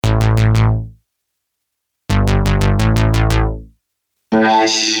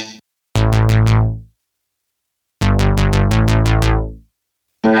Brush.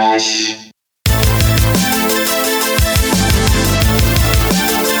 Brush.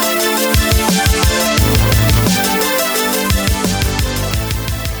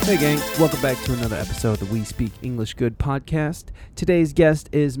 Hey gang, welcome back to another episode of the We Speak English Good podcast. Today's guest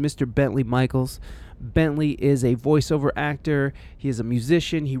is Mr. Bentley Michaels. Bentley is a voiceover actor. He is a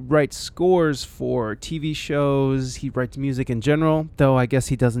musician. He writes scores for TV shows. He writes music in general, though I guess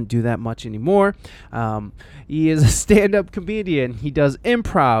he doesn't do that much anymore. He is a stand-up comedian. He does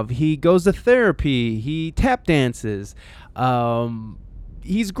improv. He goes to therapy. He tap dances.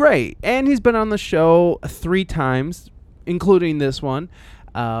 He's great. And he's been on the show 3 times, including this one.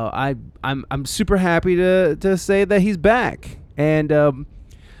 I'm super happy to say that he's back. And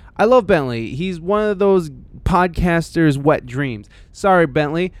I love Bentley. He's one of those podcasters' wet dreams. Sorry,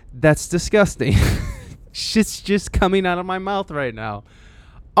 Bentley. That's disgusting. Shit's just coming out of my mouth right now.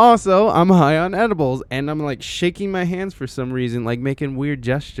 Also, I'm high on edibles, and I'm like shaking my hands for some reason, like making weird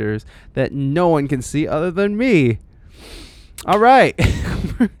gestures that no one can see other than me. All right.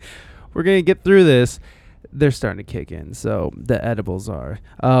 We're going to get through this. They're starting to kick in, so the edibles are.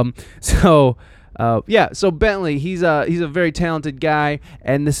 So Bentley, he's a very talented guy,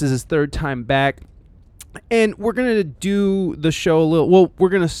 and this is his 3rd time back. And we're gonna do the show we're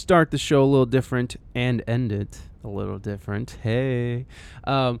gonna start the show a little different and end it a little different. Hey,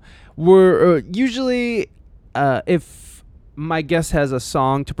 we're usually if my guest has a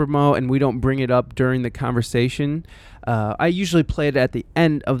song to promote and we don't bring it up during the conversation, I usually play it at the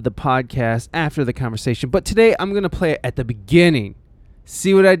end of the podcast after the conversation. But today I'm going to play it at the beginning.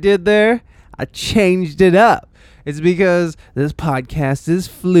 See what I did there? I changed it up. It's because this podcast is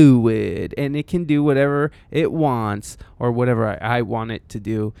fluid and it can do whatever it wants or whatever I want it to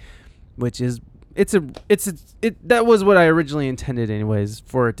do, which is that was what I originally intended anyways,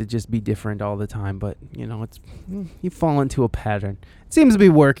 for it to just be different all the time. But you know, you fall into a pattern. It seems to be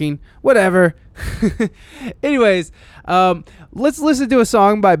working. Whatever. Anyways, let's listen to a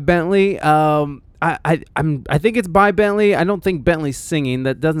song by Bentley. I think it's by Bentley. I don't think Bentley's singing.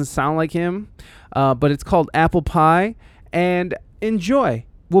 That doesn't sound like him. But it's called Apple Pie. And enjoy.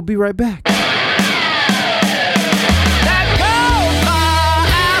 We'll be right back.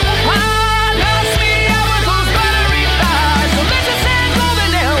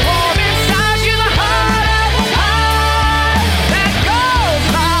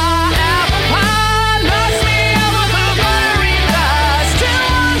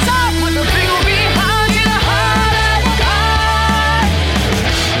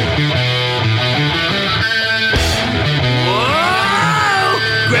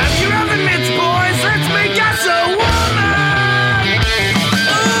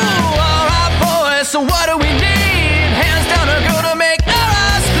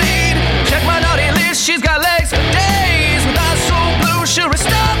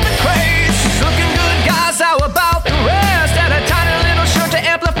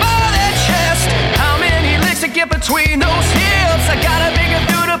 Between those hips, I got a bigger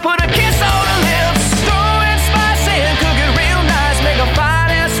do to put a kiss on her lips. Throwing spice and cook it real nice. Make a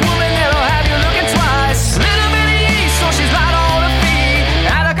fine-ass woman that'll have you looking twice. Little bit of yeast so she's light on her feet.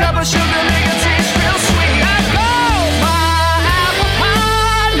 Add a cup of sugar, make it taste real sweet. That goes my apple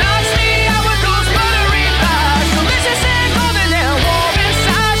pie. Knocks me out with those buttery thighs. Delicious and golden and warm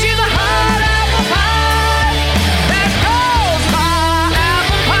inside. She's a hot apple pie. That goes my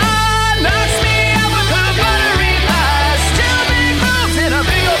apple pie. Knocks me out with her buttery thighs. Still big boobs and a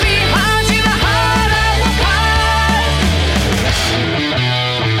big old behind. She's a hot apple pie.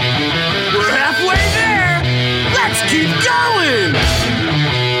 We're halfway there. Let's keep going.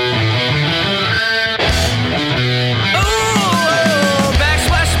 Ooh,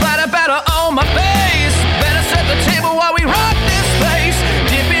 backsplash splatter batter on my face. Better set the table while we rock this place.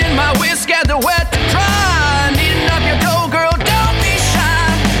 Dip in my whisk, add the wet to dry. Kneading up your dough, girl, don't be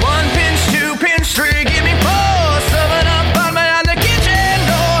shy. 1 pinch, 2 pinch, 3, give me 4. Serve it up, bun behind the kitchen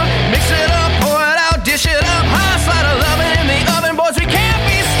door. Mix it up, pour it out, dish it up high. Slide a lovin' in the oven, boys, we can't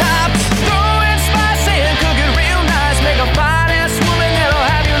be stopped. Throwing spice and cook it real nice. Make a fine-ass woman that'll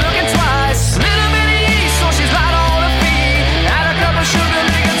have you looking twice. Little bit of yeast so she's light on her feet. Add a cup of sugar,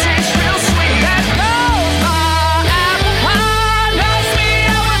 make it taste real sweet. That goes my apple pie. Knocks me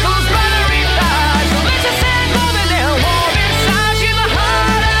out with those buttery thighs. Delicious and golden and warm inside. She's a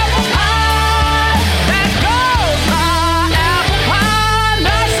hot apple pie. That goes my apple pie.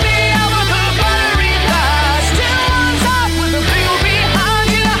 Knocks me out with her buttery thighs. Still on top with a big old behind.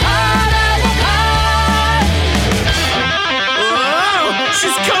 She's a hot apple pie. Oh,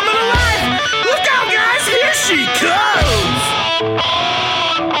 she's coming alive. Look out, guys. Here she comes.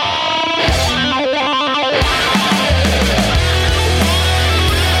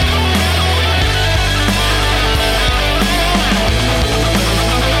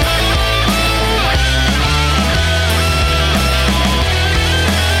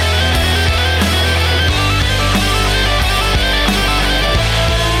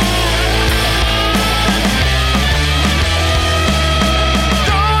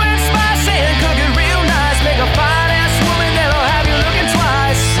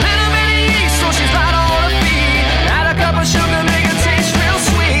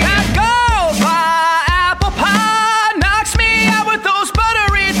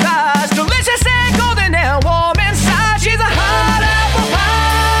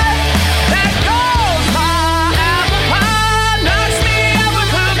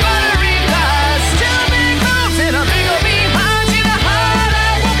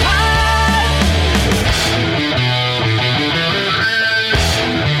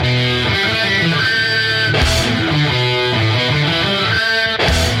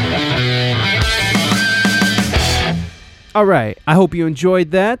 All right. I hope you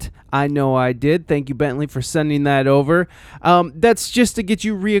enjoyed that. I know I did. Thank you, Bentley, for sending that over. That's just to get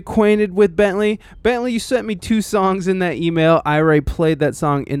you reacquainted with Bentley. Bentley, you sent me 2 songs in that email. I already played that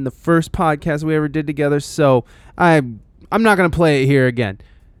song in the first podcast we ever did together, so I'm not going to play it here again.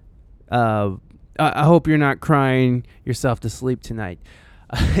 I hope you're not crying yourself to sleep tonight.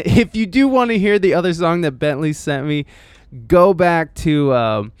 If you do want to hear the other song that Bentley sent me, go back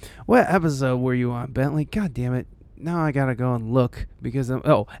to what episode were you on, Bentley? God damn it. Now I gotta go and look because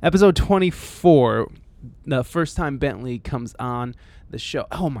episode 24, the first time Bentley comes on the show.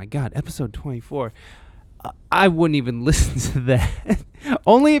 Oh my God, episode 24. I wouldn't even listen to that.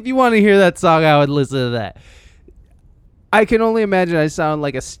 Only if you want to hear that song, I would listen to that. I can only imagine I sound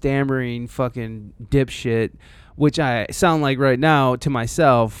like a stammering fucking dipshit, which I sound like right now to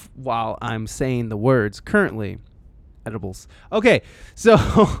myself while I'm saying the words currently. Edibles. Okay,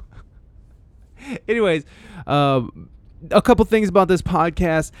 so anyways, a couple things about this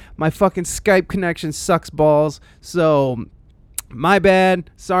podcast. My fucking Skype connection sucks balls, so my bad.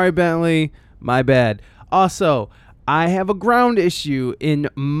 Sorry, Bentley. My bad. Also, I have a ground issue in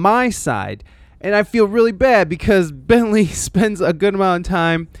my side, and I feel really bad because Bentley spends a good amount of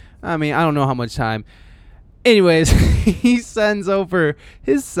time. I mean, I don't know how much time. Anyways, he sends over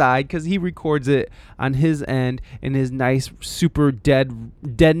his side because he records it on his end in his nice, super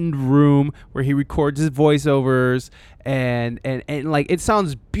deadened room where he records his voiceovers and like it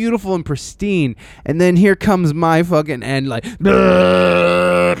sounds beautiful and pristine. And then here comes my fucking end, like,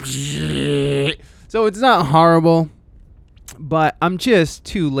 so it's not horrible, but I'm just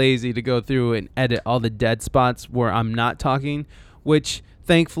too lazy to go through and edit all the dead spots where I'm not talking, which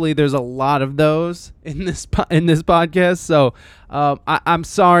thankfully there's a lot of those in this podcast. So I'm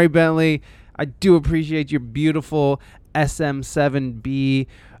sorry, Bentley. I do appreciate your beautiful SM7B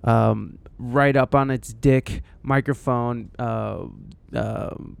right up on its dick microphone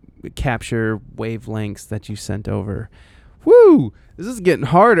capture wavelengths that you sent over. Woo! This is getting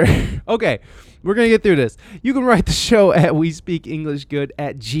harder. Okay, we're going to get through this. You can write the show at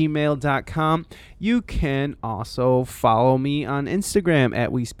WeSpeakEnglishGood@gmail.com. You can also follow me on Instagram at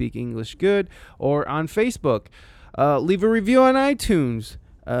WeSpeakEnglishGood or on Facebook. Leave a review on iTunes.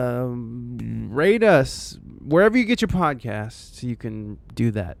 Rate us. Wherever you get your podcasts, you can do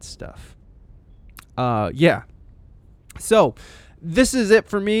that stuff. Yeah. So, this is it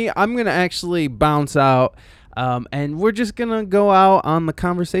for me. I'm going to actually bounce out. And we're just going to go out on the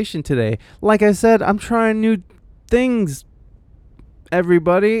conversation today. Like I said, I'm trying new things,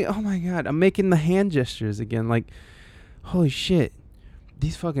 everybody. Oh, my God. I'm making the hand gestures again. Like, holy shit.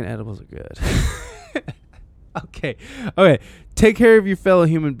 These fucking edibles are good. Okay. Take care of your fellow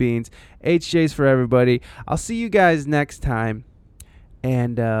human beings. HJ's for everybody. I'll see you guys next time.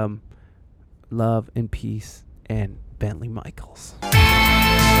 And love and peace and Bentley Michaels.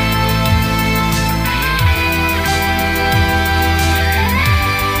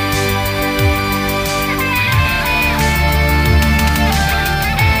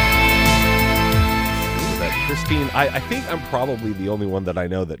 Christine, I think I'm probably the only one that I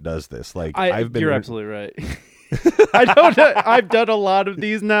know that does this. Like you're absolutely right. I've done a lot of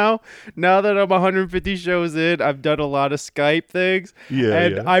these now. Now that I'm 150 shows in, I've done a lot of Skype things. Yeah,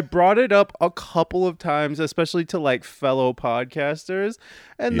 and I brought it up a couple of times, especially to like fellow podcasters,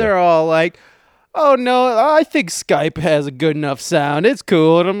 and they're all like, "Oh no, I think Skype has a good enough sound. It's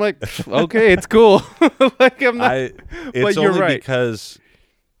cool." And I'm like, "Okay, it's cool." Like I'm not. But you're right.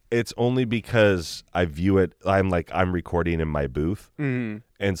 It's only because I view it. I'm recording in my booth, and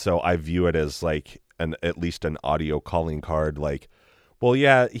so I view it as like at least an audio calling card. Like, well,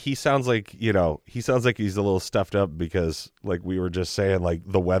 yeah, he sounds like he's a little stuffed up because, like we were just saying, like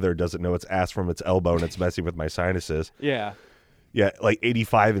the weather doesn't know its ass from its elbow and it's messing with my sinuses. Yeah. Yeah, like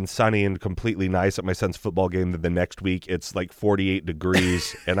 85 and sunny and completely nice at my son's football game. The next week, it's like 48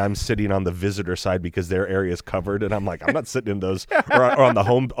 degrees, and I'm sitting on the visitor side because their area is covered. And I'm like, I'm not sitting in those, or on the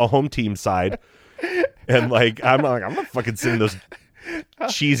home team side. And like, I'm not fucking sitting in those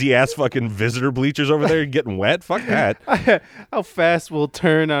cheesy ass fucking visitor bleachers over there getting wet. Fuck that. How fast we'll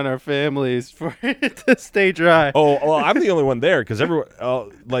turn on our families for it to stay dry. Oh, well, I'm the only one there because everyone,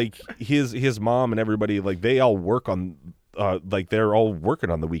 like his mom and everybody, like they all work on. Like they're all working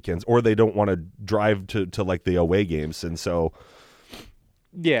on the weekends, or they don't want to drive to like the away games, and so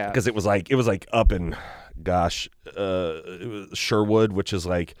yeah, because it was like up in it was Sherwood, which is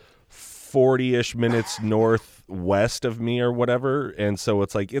like 40-ish minutes northwest of me or whatever, and so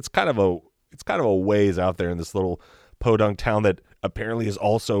it's like it's kind of a ways out there in this little podunk town that apparently is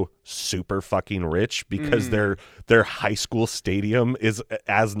also super fucking rich because their high school stadium is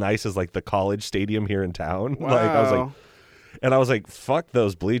as nice as like the college stadium here in town. Wow. Like I was like, And I was like, fuck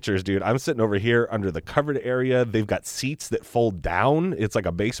those bleachers, dude. I'm sitting over here under the covered area. They've got seats that fold down. It's like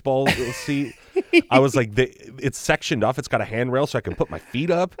a baseball seat. I was like, it's sectioned off. It's got a handrail so I can put my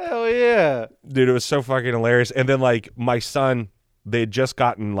feet up. Hell yeah. Dude, it was so fucking hilarious. And then like my son,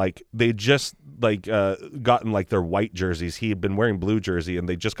 gotten like their white jerseys. He had been wearing blue jersey and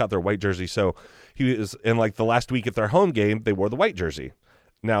they just got their white jersey. So he was in like the last week at their home game, they wore the white jersey.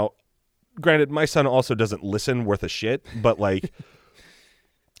 Now, granted, my son also doesn't listen worth a shit, but like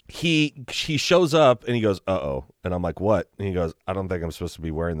he shows up and he goes, uh-oh. And I'm like, what? And he goes, I don't think I'm supposed to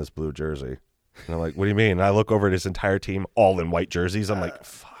be wearing this blue jersey. And I'm like, what do you mean? And I look over at his entire team, all in white jerseys. I'm like,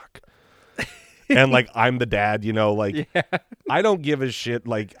 fuck. And like, I'm the dad, you know, like I don't give a shit.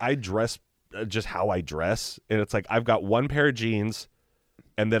 Like I dress just how I dress. And it's like, I've got one pair of jeans.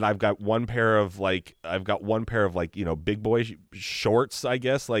 And then I've got one pair of like, you know, big boy shorts, I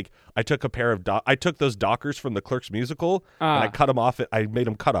guess. Like I took a pair of, I took those Dockers from the Clerks musical and I cut them off. I made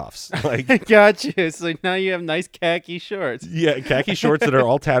them cutoffs. Like, Gotcha. So now you have nice khaki shorts. Yeah. Khaki shorts that are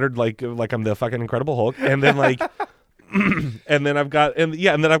all tattered. Like I'm the fucking Incredible Hulk. And then like, and then I've got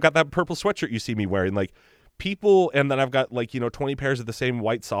that purple sweatshirt you see me wearing, like people. And then I've got like, you know, 20 pairs of the same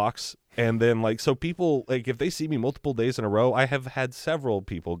white socks. And then, like, so people, like, if they see me multiple days in a row, I have had several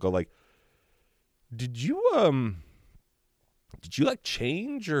people go, like, did you, like,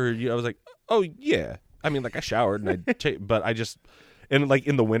 change? Or, I was like, oh, yeah. I mean, like, I showered, and but I just, and, like,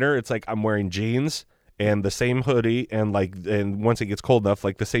 in the winter, it's like I'm wearing jeans and the same hoodie, and, like, and once it gets cold enough,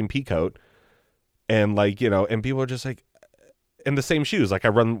 like, the same pea coat. And, like, you know, and people are just like, and the same shoes. Like I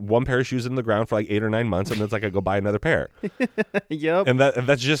run one pair of shoes in the ground for like 8 or 9 months, and then it's like I go buy another pair. Yep. And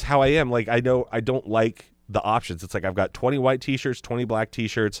that's just how I am. Like I know I don't like the options. It's like I've got 20 white t-shirts, 20 black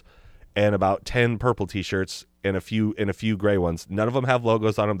t-shirts, and about 10 purple t-shirts and a few gray ones. None of them have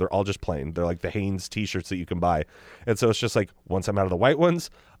logos on them. They're all just plain. They're like the Hanes t-shirts that you can buy. And so it's just like once I'm out of the white ones,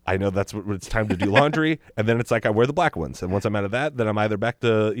 I know that's what it's time to do laundry, and then it's like I wear the black ones. And once I'm out of that, then I'm either back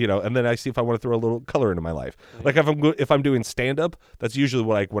to, you know, and then I see if I want to throw a little color into my life. Like if I'm doing stand up, that's usually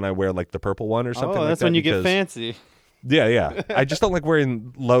like when I wear like the purple one or something. Oh, that's like that when you get fancy. Yeah. I just don't like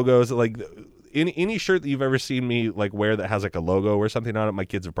wearing logos. Like any shirt that you've ever seen me like wear that has like a logo or something on it, my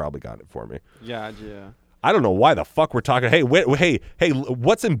kids have probably got it for me. Yeah. I don't know why the fuck we're talking. Hey, hey,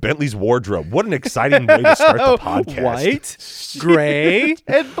 what's in Bentley's wardrobe? What an exciting way to start the podcast. White, gray,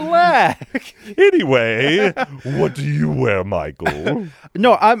 and black. Anyway, what do you wear, Michael?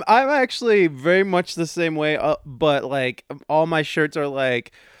 No, I'm actually very much the same way, but like all my shirts are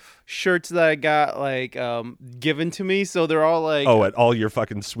like shirts that I got like given to me, so they're all like at all your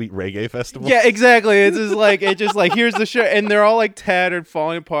fucking sweet reggae festivals. Yeah, exactly. It's just like here's the shirt, and they're all like tattered,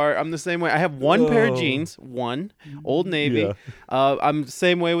 falling apart. I'm the same way. I have one pair of jeans, one Old Navy. Yeah. I'm the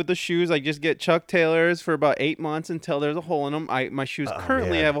same way with the shoes. I just get Chuck Taylors for about 8 months until there's a hole in them. My shoes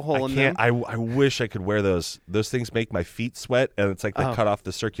currently have a hole in them. I wish I could wear those. Those things make my feet sweat, and it's like they cut off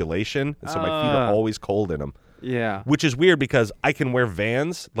the circulation, and so my feet are always cold in them. Yeah, which is weird because I can wear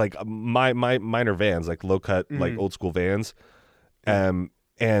Vans, like mine are Vans, like low cut, like old school Vans, and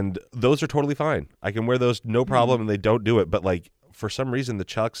those are totally fine. I can wear those no problem, and they don't do it. But like for some reason, the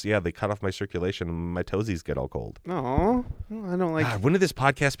Chucks, they cut off my circulation, and my toesies get all cold. Oh, I don't like. God, when did this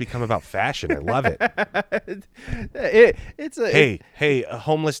podcast become about fashion? I love it. Hey, a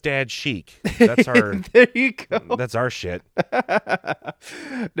homeless dad chic. That's our. There you go. That's our shit.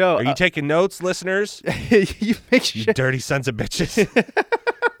 No, are you taking notes, listeners? You make sure. You dirty sons of bitches.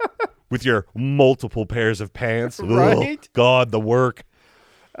 With your multiple pairs of pants. Right? Ugh, God, the work.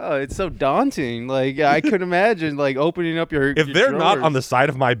 Oh, it's so daunting. Like I could imagine like opening up your. If they're not on the side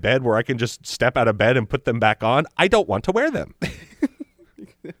of my bed where I can just step out of bed and put them back on, I don't want to wear them.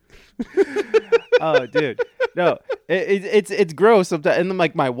 Oh, dude, no, it's gross sometimes. And then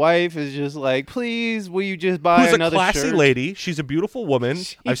like my wife is just like, please, will you just buy another shirt? Who's a classy lady? She's a beautiful woman.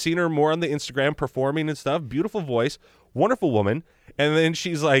 I've seen her more on the Instagram performing and stuff. Beautiful voice, wonderful woman. And then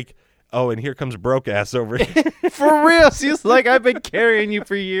she's like, oh, and here comes broke ass over here. For real, she's like, I've been carrying you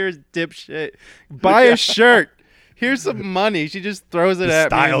for years, dipshit. Buy a shirt. Here's some money. She just throws it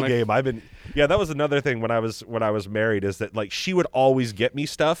at me. Style game. Yeah, that was another thing when I was married, is that like she would always get me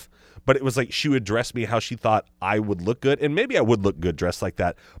stuff, but it was like she would dress me how she thought I would look good, and maybe I would look good dressed like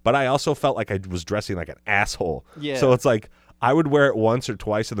that, but I also felt like I was dressing like an asshole. Yeah. So it's like I would wear it once or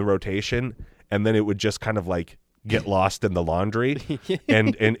twice in the rotation, and then it would just kind of like get lost in the laundry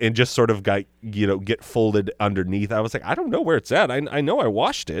and just sort of got, get folded underneath. I was like, I don't know where it's at. I know I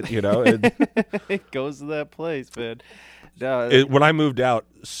washed it, It goes to that place, man. When I moved out,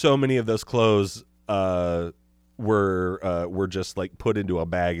 so many of those clothes were were just like put into a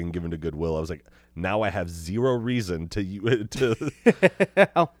bag and given to Goodwill. I was like, now I have zero reason to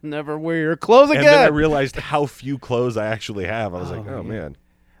I'll never wear your clothes again. And then I realized how few clothes I actually have. I was like, oh man.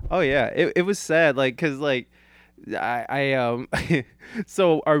 Oh yeah, it was sad, like, cause like I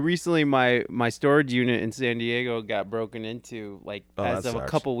so recently my storage unit in San Diego got broken into, like, as of a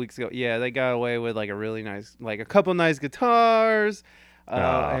couple weeks ago. Yeah, they got away with like a couple nice guitars,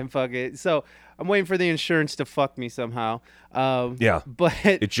 and fuck it. So I'm waiting for the insurance to fuck me somehow. Yeah, but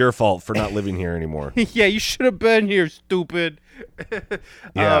it's your fault for not living here anymore. Yeah, you should have been here, stupid.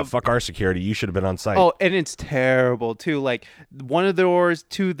 Yeah, fuck our security. You should have been on site. Oh, and it's terrible too. Like, one of the doors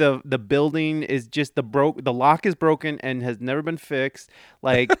to the building is just the lock is broken and has never been fixed.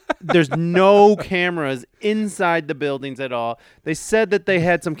 Like, there's no cameras inside the buildings at all. They said that they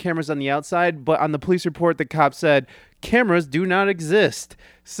had some cameras on the outside, but on the police report, the cop said cameras do not exist.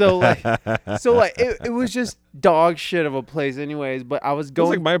 So like, it was just dog shit of a place anyways. But I was going, it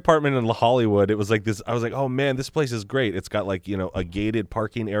was like my apartment in Hollywood. It was like this. I was like, oh man, this place is great. It's got like, a gated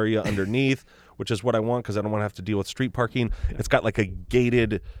parking area underneath, which is what I want because I don't want to have to deal with street parking. Yeah. It's got like a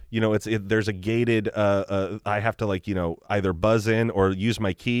gated, there's a gated, I have to like, either buzz in or use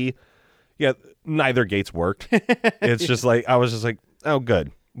my key. Yeah, neither gates worked. It's just like, I was just like, oh,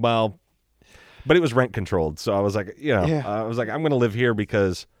 good. Well, but it was rent controlled. So I was like, I was like, I'm going to live here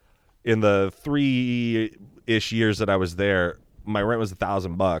because in the 3-ish years that I was there, my rent was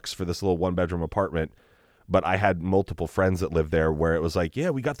 $1,000 for this little 1-bedroom apartment. But I had multiple friends that lived there where it was like, yeah,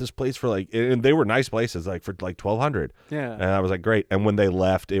 we got this place for like, and they were nice places, like for like $1,200. Yeah. And I was like, great. And when they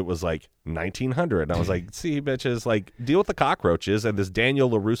left, it was like $1,900. And I was like, see, bitches, like, deal with the cockroaches and this Daniel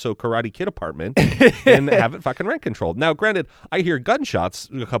LaRusso Karate Kid apartment and have it fucking rent controlled. Now, granted, I hear gunshots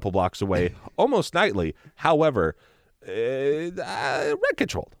a couple blocks away almost nightly. However, rent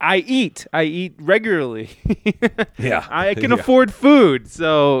controlled. I eat regularly. Yeah, I can afford food,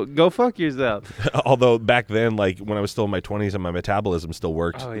 so go fuck yourself. Although back then, like when I was still in my 20s and my metabolism still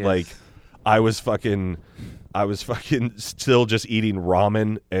worked, yes. like I was fucking still just eating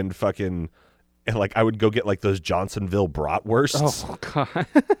ramen and fucking. And like I would go get like those Johnsonville bratwursts. Oh god!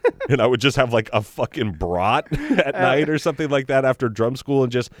 And I would just have like a fucking brat at night or something like that after drum school,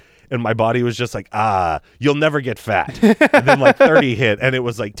 and my body was just like, you'll never get fat. And then like 30 hit, and it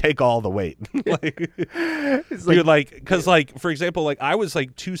was like, take all the weight. Because for example, like I was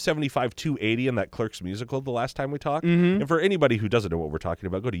like 275, 280 in that Clerks musical the last time we talked. Mm-hmm. And for anybody who doesn't know what we're talking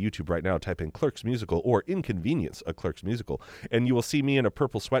about, go to YouTube right now, type in Clerks musical or Inconvenience, a Clerks musical, and you will see me in a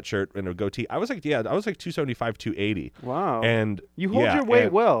purple sweatshirt and a goatee. I was like 275, 280. Wow. And you hold your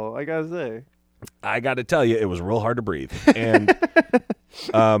weight well, I gotta say. I got to tell you, it was real hard to breathe. And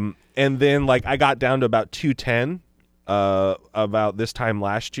and then like I got down to about 210 about this time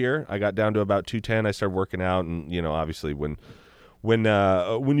last year. I got down to about 210. I started working out, and obviously when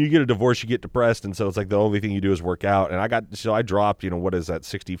you get a divorce, you get depressed, and so it's like the only thing you do is work out. And I dropped, what is that,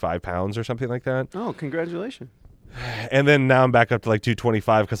 65 pounds or something like that? Oh, congratulations. And then now I'm back up to like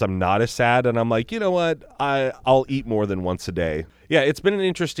 225 because I'm not as sad, and I'm like, you know what? I'll eat more than once a day. Yeah, it's been an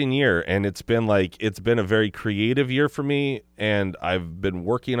interesting year, and it's been a very creative year for me, and I've been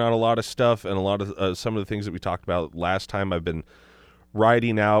working on a lot of stuff, and a lot of some of the things that we talked about last time I've been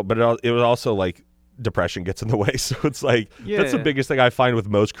writing out, but it was also like depression gets in the way. So it's like, that's the biggest thing I find with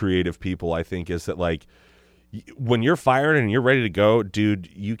most creative people, I think, is that like, when you're fired and you're ready to go, dude,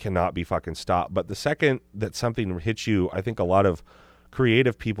 you cannot be fucking stopped. But the second that something hits you, I think a lot of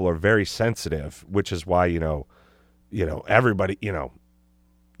creative people are very sensitive, which is why, everybody,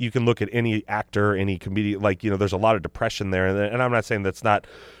 you can look at any actor, any comedian, like, there's a lot of depression there. And I'm not saying that's not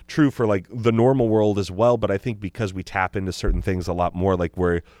true for like the normal world as well, but I think because we tap into certain things a lot more, like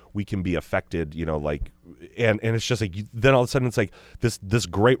where we can be affected, like, and it's just like, then all of a sudden it's like this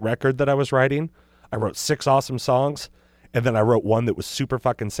great record that I was writing. I wrote 6 awesome songs, and then I wrote one that was super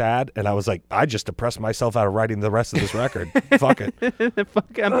fucking sad, and I was like, I just depressed myself out of writing the rest of this record. Fuck it.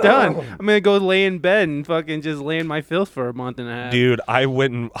 Fuck, I'm done. I'm going to go lay in bed and fucking just lay in my filth for a month and a half. Dude, I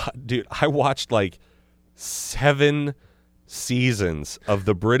watched like 7 seasons of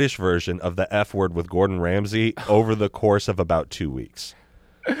the British version of The F Word with Gordon Ramsay over the course of about 2 weeks.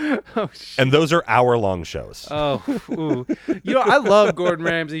 Oh, shit. And those are hour-long shows. Oh, ooh. I love Gordon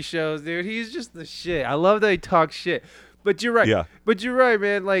Ramsay shows, dude. He's just the shit. I love that he talks shit. But you're right. Yeah. But you're right,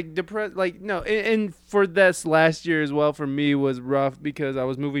 man. Like, depressed. Like, no. And for this last year as well, for me, was rough because I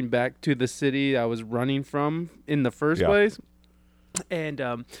was moving back to the city I was running from in the first place. And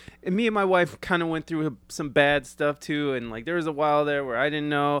me and my wife kind of went through some bad stuff too. And like, there was a while there where I didn't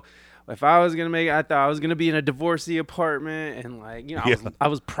know if I was gonna make it. I thought I was gonna be in a divorcee apartment, and like, I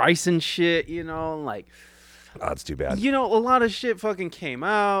was pricing shit, like Oh, that's too bad. You know, a lot of shit fucking came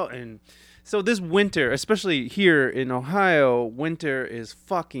out, and so this winter, especially here in Ohio, winter is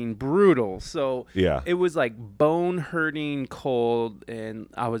fucking brutal. So Yeah. it was like bone hurting cold, and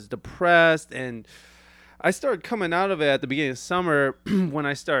I was depressed, and I started coming out of it at the beginning of summer when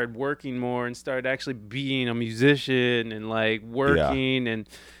I started working more and started actually being a musician and like working and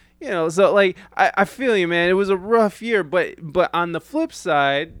you know, so like I feel you, man. It was a rough year, but on the flip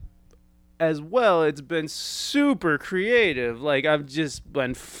side as well, it's been super creative. Like I've just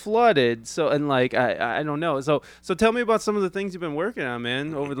been flooded. So and like I don't know. So tell me about some of the things you've been working on,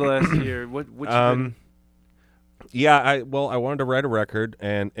 man, over the last year. What you been... Yeah, I wanted to write a record,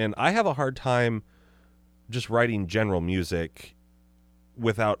 and I have a hard time just writing general music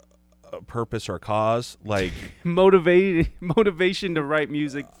without a purpose or cause. Like motivation to write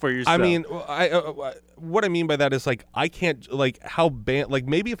music for yourself. I mean, what I mean by that is like I can't like how band like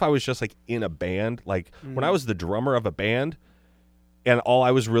maybe if I was just like in a band, like when I was the drummer of a band, and all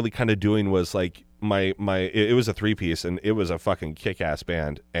I was really kind of doing was like it was a 3-piece, and it was a fucking kick-ass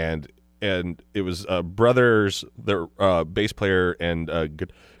band, and it was brothers, their bass player and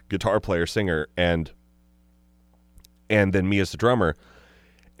guitar player, singer, and then me as the drummer.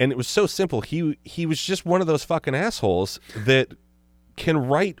 And it was so simple. He was just one of those fucking assholes that can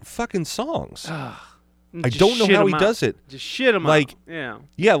write fucking songs. I don't know how he does it. Just shit him like, out.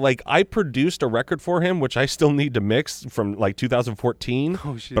 Yeah, like I produced a record for him, which I still need to mix from like 2014.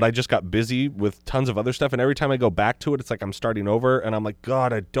 Oh, shit. But I just got busy with tons of other stuff. And every time I go back to it, it's like I'm starting over. And I'm like,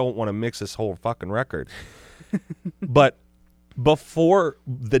 God, I don't want to mix this whole fucking record. But before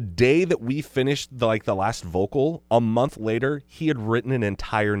the day that we finished the last vocal, a month later, he had written an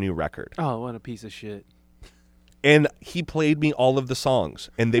entire new record. Oh, what a piece of shit. And he played me all of the songs,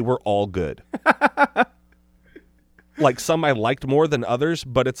 and they were all good. Like some I liked more than others,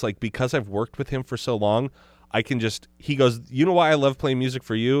 but it's like because I've worked with him for so long, I can just, he goes, you know why I love playing music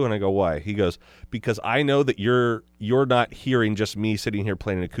for you? And I go, why? He goes, because I know that you're not hearing just me sitting here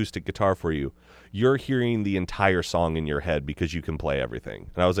playing an acoustic guitar for you. You're hearing the entire song in your head because you can play everything.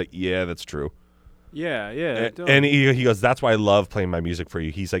 And I was like, yeah, that's true. Yeah. And he goes, that's why I love playing my music for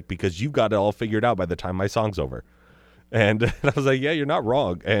you. He's like, because you've got it all figured out by the time my song's over. And I was like, yeah, you're not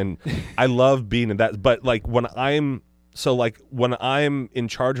wrong. And I love being in that. But like when I'm in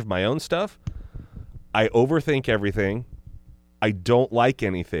charge of my own stuff, I overthink everything. I don't like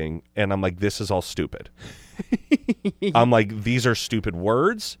anything. And I'm like, this is all stupid. I'm like, these are stupid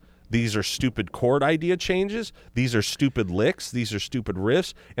words. These are stupid chord idea changes. These are stupid licks. These are stupid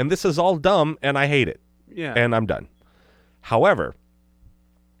riffs. And this is all dumb, and I hate it. Yeah. And I'm done. However,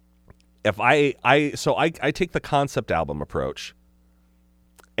 if I take the concept album approach,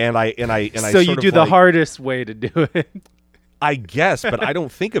 and I so you do the hardest way to do it. I guess, but I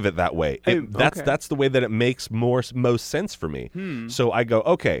don't think of it that way. That's the way that it makes most sense for me. So I go,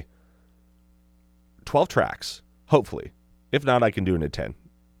 okay, 12 tracks, hopefully. If not, I can do it in 10.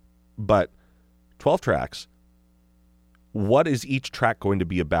 But 12 tracks, what is each track going to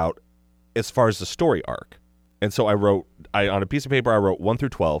be about as far as the story arc? And so on a piece of paper, I wrote 1 through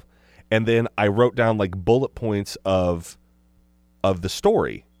 12, and then I wrote down like bullet points of the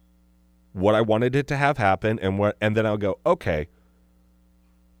story, what I wanted it to have happen, and then I'll go, okay.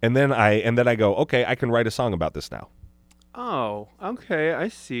 And then I go, okay, I can write a song about this now. Oh, okay, I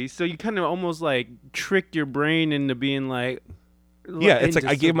see. So you kind of almost like tricked your brain into being like, yeah, it's like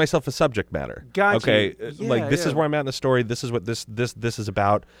I gave myself a subject matter. Gotcha. Okay, Yeah, like this is where I'm at in the story. This is what this is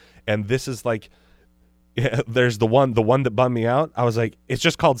about, and this is like, yeah, there's the one that bummed me out. I was like, it's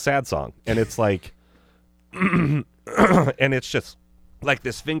just called Sad Song, and it's like, and it's just like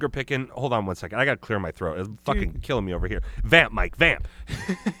this finger picking. Hold on one second, I gotta clear my throat. It's fucking killing me over here. Vamp, Mike, vamp.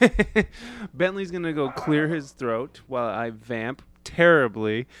 Bentley's gonna go clear his throat while I vamp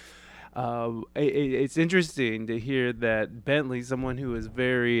terribly. It's interesting to hear that Bentley, someone who is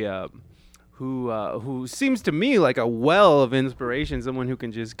very, who seems to me like a well of inspiration, someone who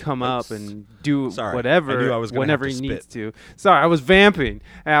can just come up and do whatever, I knew I was whenever he spit. needs to. Sorry, I was vamping.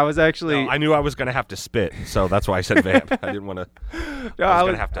 I was actually. No, I knew I was gonna have to spit, so that's why I said vamp. I didn't want to. No, I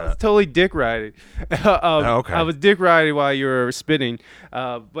was totally dick riding. Okay. I was dick riding while you were spitting,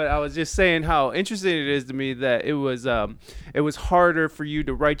 but I was just saying how interesting it is to me that it was harder for you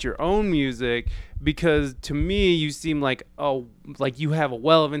to write your own music because to me you seem like you have a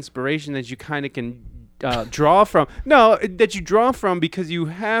well of inspiration that you kind of can draw from. No, that you draw from because you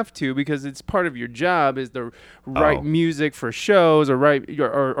have to, because it's part of your job is to write music for shows or write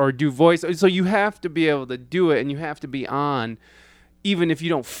or do voice. So you have to be able to do it and you have to be on even if you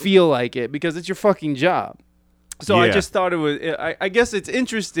don't feel like it because it's your fucking job. So I Yeah. just thought it was. I guess it's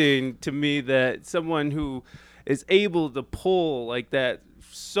interesting to me that someone who is able to pull like that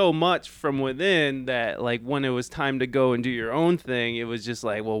so much from within that like when it was time to go and do your own thing, it was just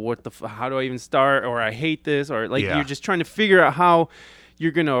like, well, how do I even start? Or I hate this, or like Yeah. you're just trying to figure out how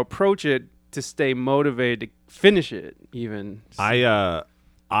you're gonna approach it to stay motivated to finish it. Even I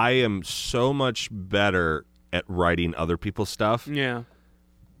am so much better at writing other people's stuff yeah.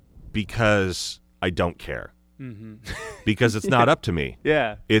 because I don't care. Because it's not up to me.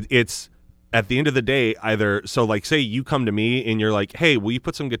 Yeah. It's at the end of the day, either so like say you come to me and you're like, hey, will you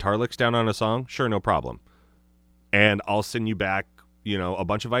put some guitar licks down on a song? Sure, no problem. And I'll send you back, a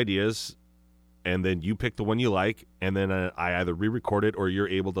bunch of ideas, and then you pick the one you like, and then I either re-record it or you're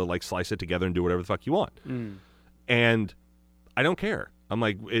able to like slice it together and do whatever the fuck you want. And I don't care. I'm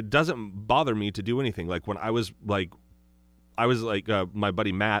like, it doesn't bother me to do anything. Like when I was like my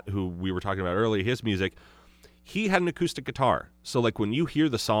buddy Matt, who we were talking about earlier, his music, he had an acoustic guitar. So like when you hear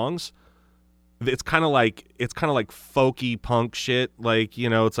the songs, it's kind of like folky punk shit. Like,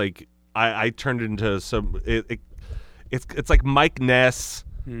 it's like I turned it into some it's like Mike Ness,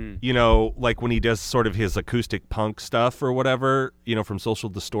 like when he does sort of his acoustic punk stuff or whatever, from Social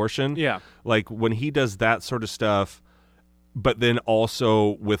Distortion. Yeah. Like when he does that sort of stuff, but then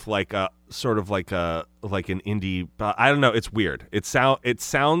also with like a sort of like an indie, I don't know, it's weird. It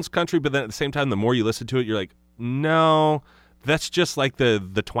sounds country, but then at the same time, the more you listen to it, you're like, no, that's just like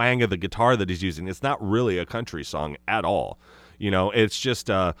the twang of the guitar that he's using. It's not really a country song at all. It's just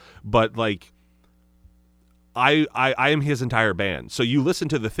but like I am his entire band. So you listen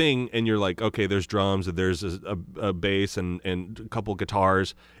to the thing and you're like, okay, there's drums and there's a bass and a couple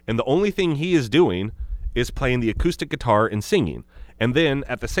guitars, and the only thing he is doing is playing the acoustic guitar and singing. And then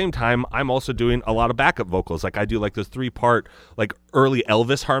at the same time, I'm also doing a lot of backup vocals. Like I do like those 3-part like early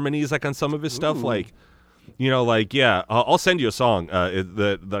Elvis harmonies like on some of his stuff. Like, yeah, I'll send you a song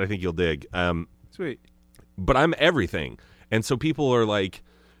that I think you'll dig. Sweet. But I'm everything. And so people are like,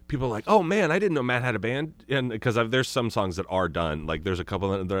 oh man, I didn't know Matt had a band. And because there's some songs that are done. Like there's a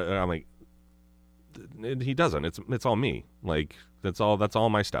couple that I'm like, he doesn't. It's all me. Like that's all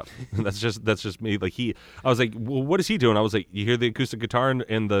my stuff. that's just me. Like I was like, well, what is he doing? I was like, you hear the acoustic guitar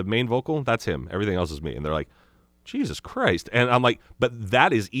and the main vocal? That's him. Everything else is me. And they're like, Jesus Christ. And I'm like, but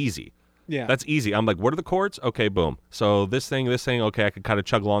that is easy. Yeah. That's easy. I'm like, what are the chords? Okay, boom. So this thing, okay, I can kind of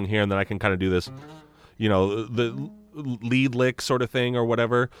chug along here, and then I can kind of do this, the lead lick sort of thing or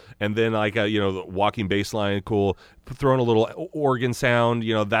whatever, and then like the walking bass line, cool. Throw in a little organ sound,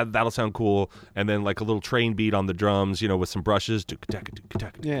 that'll sound cool, and then like a little train beat on the drums, with some brushes.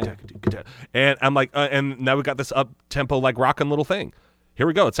 Yeah. And I'm like, and now we got this up tempo like rocking little thing. Here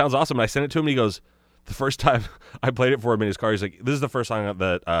we go. It sounds awesome. And I sent it to him, and he goes, the first time I played it for him in his car, he's like, this is the first song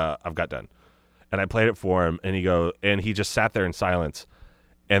that I've got done. And I played it for him, and he just sat there in silence.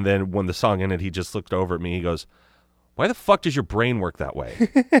 And then when the song ended, he just looked over at me. He goes, why the fuck does your brain work that way?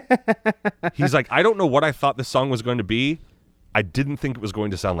 He's like, I don't know what I thought this song was going to be. I didn't think it was going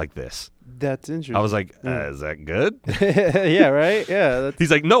to sound like this. That's interesting. I was like, is that good? Yeah, right? Yeah.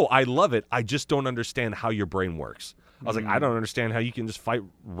 He's like, no, I love it. I just don't understand how your brain works. I was like, I don't understand how you can just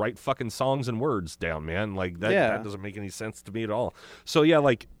write fucking songs and words down, man. Like that doesn't make any sense to me at all. So yeah,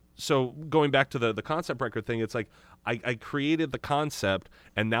 so going back to the concept record thing, it's like I created the concept,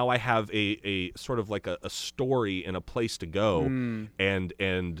 and now I have a sort of like a story and a place to go, and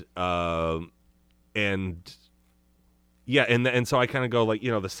yeah, and so I kind of go like,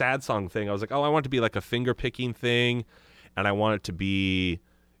 the sad song thing. I was like, oh, I want it to be like a finger picking thing, and I want it to be,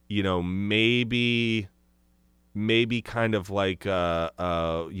 maybe kind of like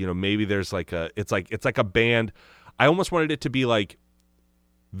maybe there's like it's like a band. I almost wanted it to be like,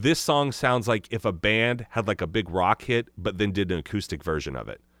 this song sounds like if a band had like a big rock hit but then did an acoustic version of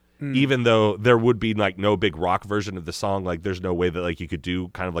it. Even though there would be like no big rock version of the song, like there's no way that like you could do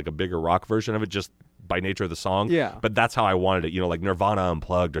kind of like a bigger rock version of it just by nature of the song. Yeah. But that's how I wanted it, like Nirvana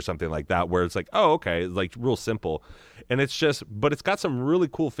Unplugged or something like that, where it's like, oh, okay, it's like real simple. And it's just, but it's got some really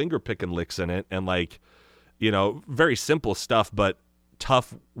cool finger picking licks in it, and like, very simple stuff, but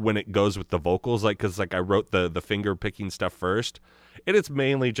tough when it goes with the vocals, like, because like I wrote the finger picking stuff first, and it's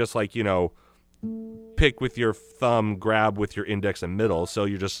mainly just like, pick with your thumb, grab with your index and middle, so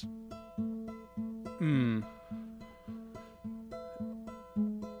you're just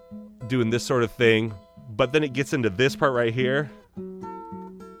doing this sort of thing, but then it gets into this part right here.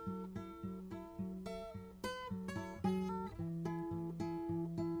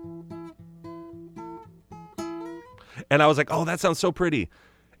 And I was like, oh, that sounds so pretty.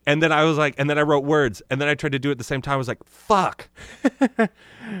 And then I was like, and then I wrote words, and then I tried to do it at the same time. I was like, fuck.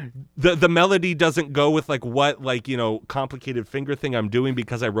 the melody doesn't go with like what like complicated finger thing I'm doing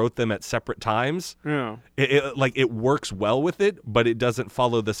because I wrote them at separate times. Yeah. It works well with it, but it doesn't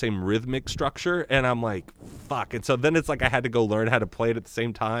follow the same rhythmic structure. And I'm like, fuck. And so then it's like I had to go learn how to play it at the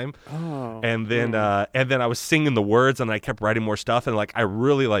same time. Oh. And then I was singing the words, and I kept writing more stuff. And like I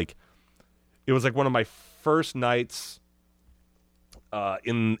really like, it was like one of my first nights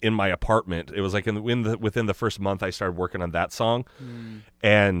in my apartment. It was like within the first month I started working on that song,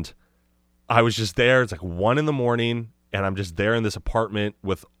 and I was just there. It's like 1 a.m, and I'm just there in this apartment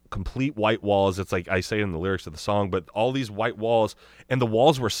with complete white walls. It's like I say in the lyrics of the song, but all these white walls, and the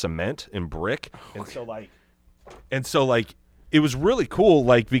walls were cement and brick, and so like it was really cool,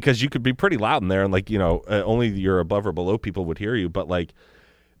 like because you could be pretty loud in there, and like only your above or below people would hear you, but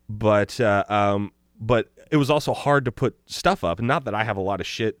it was also hard to put stuff up. Not that I have a lot of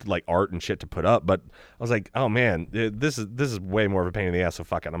shit like art and shit to put up, but I was like, oh man, this is way more of a pain in the ass. So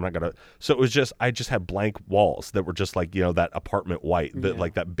fuck it, I'm not gonna. So it was just I just had blank walls that were just like that apartment white, that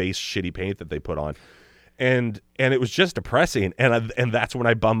like that base shitty paint that they put on, and it was just depressing. And that's when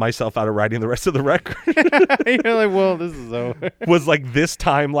I bummed myself out of writing the rest of the record. You're like, well, this is over. Was like this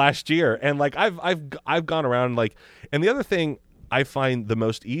time last year, and like I've gone around like, and the other thing I find the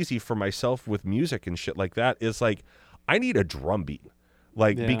most easy for myself with music and shit like that is like I need a drum beat,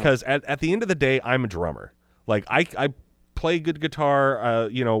 like because at the end of the day I'm a drummer. Like I play good guitar,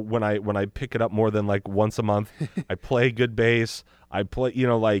 when I pick it up more than like once a month. I play good bass. I play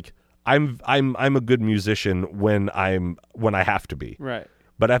like I'm a good musician when I have to be. Right.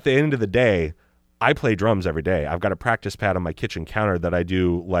 But at the end of the day, I play drums every day. I've got a practice pad on my kitchen counter that I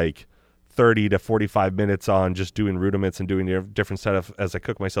do like 30 to 45 minutes on, just doing rudiments and doing different stuff as I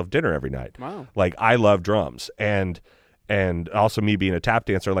cook myself dinner every night. Wow. Like I love drums, and also me being a tap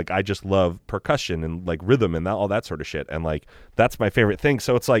dancer, like I just love percussion and like rhythm and all that sort of shit. And like that's my favorite thing.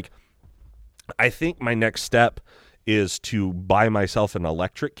 So it's like I think my next step is to buy myself an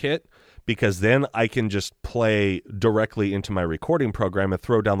electric kit, because then I can just play directly into my recording program and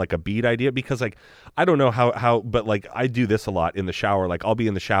throw down like a beat idea. Because like, I don't know how, but like I do this a lot in the shower. Like I'll be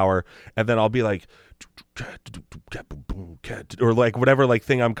in the shower and then I'll be like, or like whatever like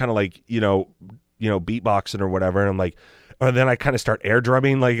thing I'm kind of like, beatboxing or whatever. And I'm like, and then I kind of start air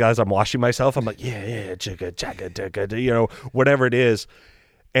drumming, like as I'm washing myself, I'm like, yeah, chugga, chugga, chugga, whatever it is.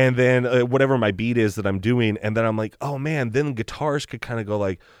 And then whatever my beat is that I'm doing. And then I'm like, oh man, then guitars could kind of go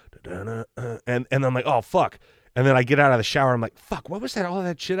like, and I'm like, oh fuck. And then I get out of the shower, I'm like, fuck, what was that? All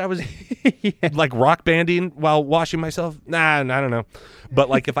that shit I was like rock banding while washing myself? Nah, I don't know. But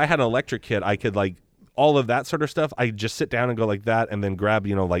like if I had an electric kit, I could like all of that sort of stuff. I just sit down and go like that, and then grab,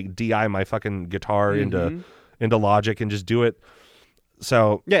 like DI my fucking guitar into Logic and just do it.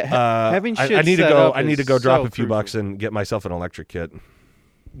 So having shit I need to set go. up I need to is go drop so a few crucial. bucks and get myself an electric kit.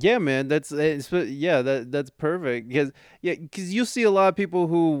 Yeah, man, that's perfect, because you see a lot of people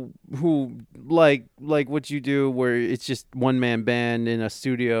who like what you do, where it's just one man band in a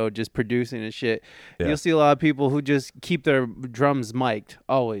studio just producing and shit. Yeah. You'll see a lot of people who just keep their drums mic'd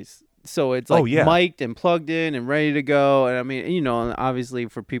always, so it's like mic'd and plugged in and ready to go. And I mean, obviously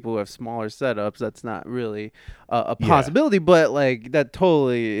for people who have smaller setups, that's not really a possibility, but like that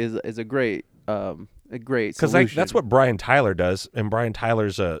totally is a great because that's what Brian Tyler does, and Brian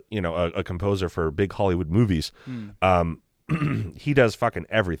Tyler's a composer for big Hollywood movies. He does fucking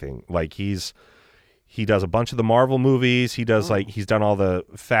everything. Like he does a bunch of the Marvel movies. He does like he's done all the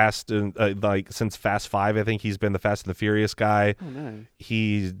Fast and like since Fast 5, I think he's been the Fast and the Furious guy. Oh, nice.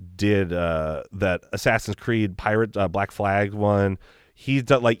 He did that Assassin's Creed Pirate Black Flag one. He's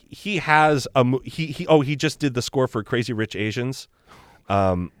done like he has he just did the score for Crazy Rich Asians.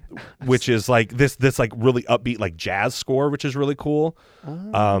 Which is like this like really upbeat like jazz score, which is really cool.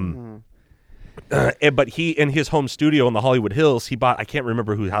 But he, in his home studio in the Hollywood Hills, he bought, I can't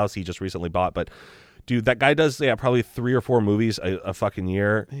remember whose house he just recently bought, but dude, that guy does probably 3 or 4 movies a fucking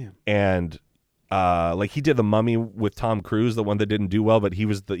year. Damn. And like he did The Mummy with Tom Cruise, the one that didn't do well, but he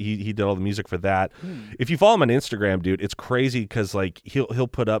did all the music for that. If you follow him on Instagram, dude, it's crazy because like he'll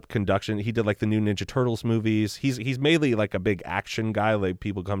put up conduction. He did like the new Ninja Turtles movies. He's mainly like a big action guy. Like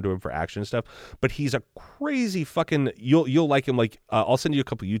people come to him for action stuff, but he's a crazy fucking. You'll like him. Like I'll send you a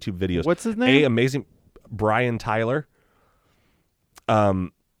couple YouTube videos. What's his name? Amazing Brian Tyler.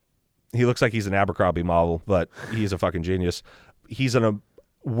 He looks like he's an Abercrombie model, but he's a fucking genius. He's a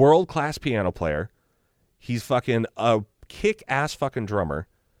world-class piano player. He's fucking a kick-ass fucking drummer,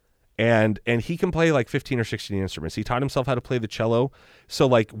 and he can play like 15 or 16 instruments. He taught himself how to play the cello. So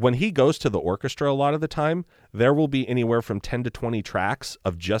like when he goes to the orchestra a lot of the time, there will be anywhere from 10 to 20 tracks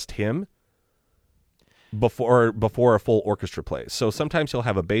of just him. before a full orchestra plays. So sometimes he'll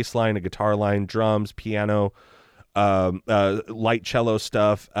have a bass line, a guitar line, drums, piano, light cello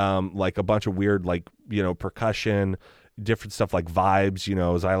stuff, like a bunch of weird, like, percussion, different stuff like vibes,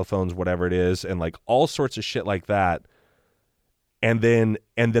 xylophones, whatever it is, and like all sorts of shit like that. And then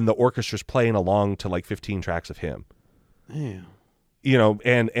the orchestra's playing along to like 15 tracks of him. Yeah.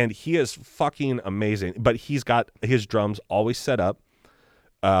 And he is fucking amazing, but he's got his drums always set up.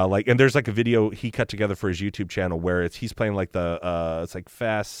 And there's like a video he cut together for his YouTube channel where he's playing like it's like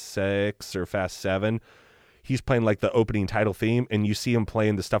Fast 6 or Fast 7. He's playing like the opening title theme, and you see him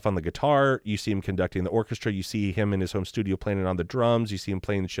playing the stuff on the guitar. You see him conducting the orchestra. You see him in his home studio playing it on the drums. You see him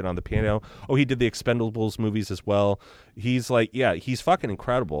playing the shit on the piano. Oh, he did the Expendables movies as well. He's like, yeah, he's fucking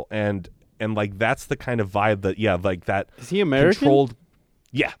incredible. And like, that's the kind of vibe that, yeah, like that. Is he American? Controlled.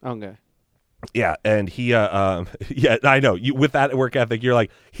 Yeah. Okay. Yeah, and he, yeah, I know. With that work ethic, you're like,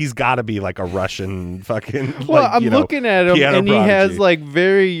 he's got to be like a Russian fucking. Well, like, I'm looking at him, and he prodigy. has like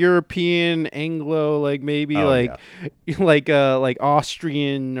very European, Anglo, like maybe like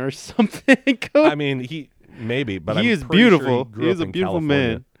Austrian or something. I mean, he maybe, but he I'm is pretty beautiful. Sure he grew He is up a in beautiful California.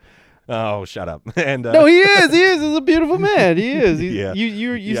 man. Oh, shut up! And No, he is. He's a beautiful man. He is. yeah,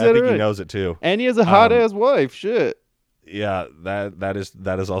 You yeah, said I it think right. he knows it too. And he has a hot ass wife. Shit. Yeah, that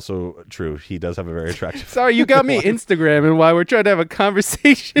is also true. He does have a very attractive. Sorry, you got me Instagramming while we're trying to have a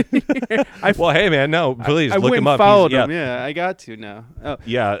conversation here. Well, hey man, no, please I look went him and up. followed He's- him. Yeah, I got to now. Oh.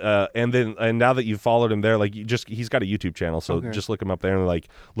 Yeah, and now that you've followed him there, like he's got a YouTube channel, so Okay. just look him up there and like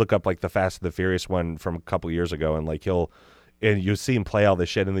look up like the Fast and the Furious one from a couple years ago, and like you see him play all this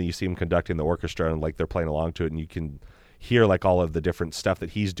shit, and then you see him conducting the orchestra, and like they're playing along to it, and you can hear like all of the different stuff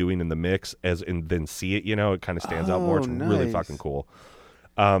that he's doing in the mix and then see it, it kind of stands out more. It's really nice. fucking cool.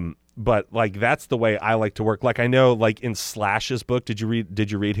 But like that's the way I like to work. Like I know, like in Slash's book, did you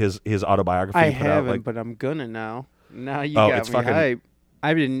read his autobiography? I he put haven't, out, like, but I'm gonna now. Now you Oh, got it's me fucking- hype.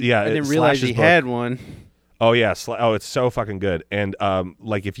 I didn't it's realize Slash's he book. had one. Oh yeah, it's so fucking good. And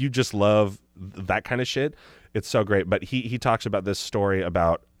like if you just love that kind of shit, it's so great. But he talks about this story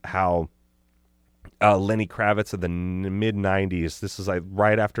about how Lenny Kravitz in the mid '90s. This is like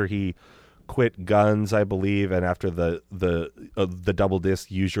right after he quit Guns, I believe, and after the double disc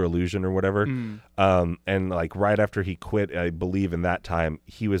Use Your Illusion or whatever. And like right after he quit, I believe in that time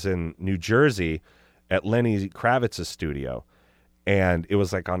he was in New Jersey at Lenny Kravitz's studio. And it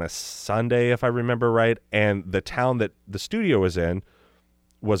was like on a Sunday, if I remember right. And the town that the studio was in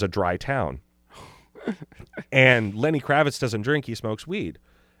was a dry town. And Lenny Kravitz doesn't drink; he smokes weed.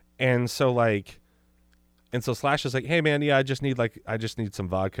 And so Slash is like, "Hey man, yeah, I just need some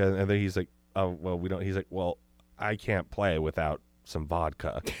vodka." And then he's like, "Oh well, we don't." He's like, "Well, I can't play without some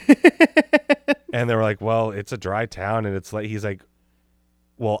vodka." And they were like, "Well, it's a dry town," and it's like he's like,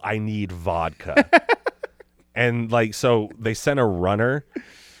 "Well, I need vodka." And like, so they sent a runner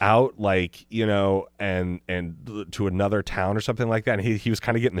out, like, and to another town or something like that. And he was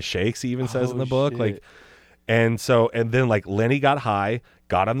kind of getting the shakes, he even says in the book. Shit. Like, and then like Lenny got high,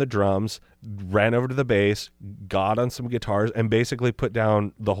 got on the drums, ran over to the bass, got on some guitars, and basically put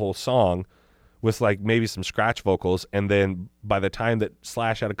down the whole song with like maybe some scratch vocals. And then by the time that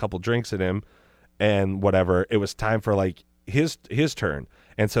Slash had a couple drinks in him and whatever, it was time for like his turn.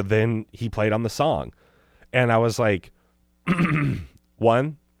 And so then he played on the song. And I was like,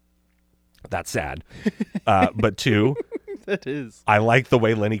 one, that's sad. But two, That is. I like the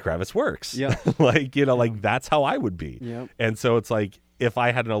way Lenny Kravitz works. Yeah. Like, like that's how I would be. Yep. And so it's like, if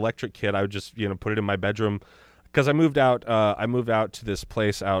I had an electric kid, I would just, put it in my bedroom. Because I moved out to this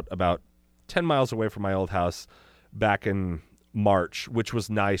place out about 10 miles away from my old house back in March, which was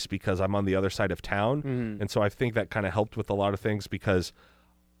nice because I'm on the other side of town. Mm-hmm. And so I think that kind of helped with a lot of things because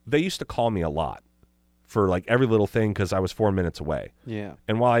they used to call me a lot for like every little thing because I was 4 minutes away. Yeah.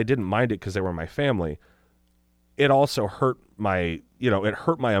 And while I didn't mind it because they were my family, it also hurt my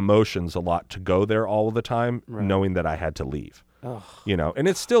emotions a lot to go there all the time, Right. knowing that I had to leave. Ugh. And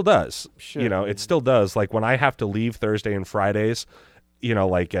it still does. Sure. It still does. Like when I have to leave Thursday and Fridays,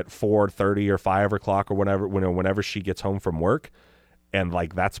 like at 4:30 or 5 o'clock or whenever she gets home from work, and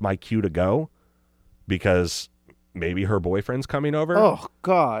like that's my cue to go because maybe her boyfriend's coming over. Oh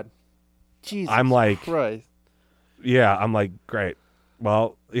God. Jesus. I'm like, Christ. yeah, I'm like, great.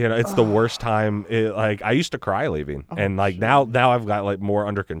 Well, it's the worst time. Like I used to cry leaving, and like now I've got like more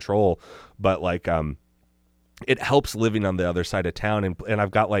under control. But like, it helps living on the other side of town, and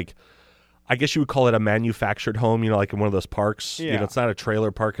I've got like, I guess you would call it a manufactured home. Like in one of those parks. Yeah. It's not a trailer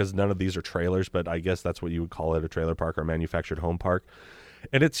park because none of these are trailers, but I guess that's what you would call it, a trailer park or a manufactured home park.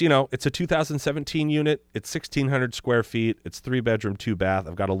 And it's it's a 2017 unit. It's 1,600 square feet. It's 3-bedroom, 2-bath.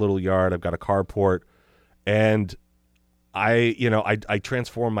 I've got a little yard. I've got a carport. And I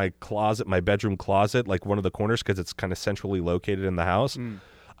transform my bedroom closet, like one of the corners, because it's kind of centrally located in the house.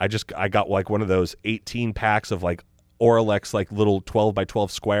 I got like one of those 18 packs of like Oralex, like little 12 by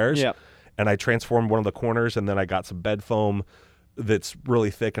 12 squares. Yeah. And I transformed one of the corners, and then I got some bed foam that's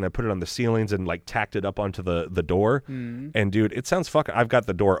really thick, and I put it on the ceilings and like tacked it up onto the door. And dude, it sounds fucking. I've got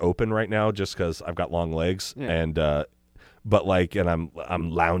the door open right now just because I've got long legs, and but like, and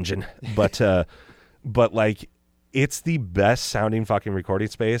I'm lounging, but like, it's the best sounding fucking recording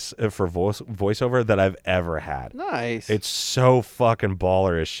space for voiceover that I've ever had. Nice. It's so fucking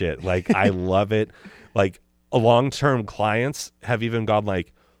baller as shit. Like, I love it. Like, long-term clients have even gone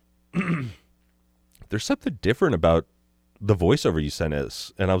like, there's something different about the voiceover you sent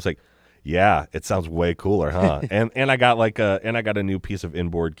us. And I was like, yeah, it sounds way cooler, huh? and I got like a new piece of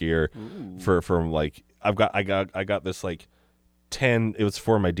inboard gear for like, I got this like 10, it was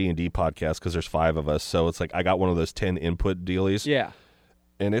for my D&D podcast because there's 5 of us, so it's like I got one of those 10 input dealies. Yeah.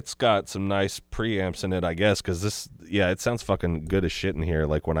 And it's got some nice preamps in it, I guess, because it sounds fucking good as shit in here.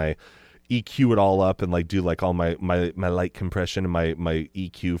 Like when I EQ it all up and like do like all my light compression and my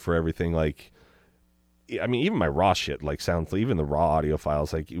EQ for everything, like, I mean, even my raw shit like sounds, even the raw audio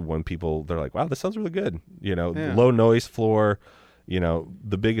files, like when people, they're like, wow, this sounds really good. Low noise floor.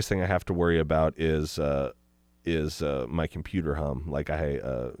 The biggest thing I have to worry about is my computer hum. Like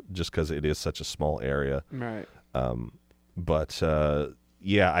just because it is such a small area. Right. But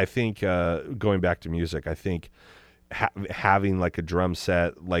I think going back to music, I think having like a drum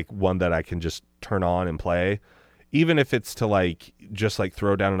set, like one that I can just turn on and play, even if it's to like just like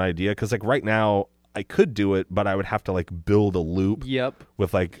throw down an idea, because like right now I could do it, but I would have to like build a loop. Yep.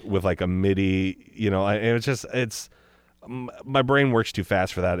 With like a MIDI, and it's my brain works too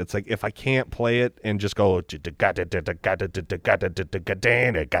fast for that. It's like if I can't play it and just go like,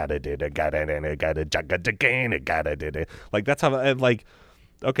 that's how, like,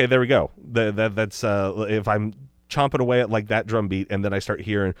 okay, there we go. That's if I'm chomping away at like that drum beat and then I start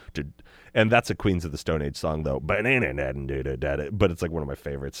hearing, and that's a Queens of the Stone Age song though, but it's like one of my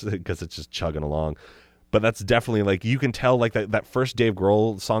favorites because it's just chugging along. But that's definitely like, you can tell like that first Dave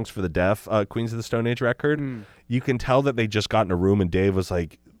Grohl Songs for the Deaf Queens of the Stone Age record. You can tell that they just got in a room and Dave was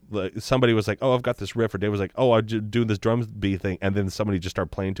like somebody was like, oh, I've got this riff, or Dave was like, oh, I'm doing this drum beat thing, and then somebody just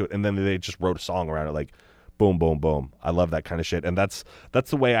started playing to it, and then they just wrote a song around it, like boom, boom, boom. I love that kind of shit, and that's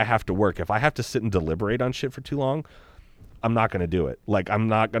the way I have to work. If I have to sit and deliberate on shit for too long, I'm not going to do it. Like, I'm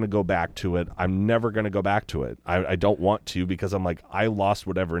not going to go back to it. I'm never going to go back to it. I don't want to, because I'm like, I lost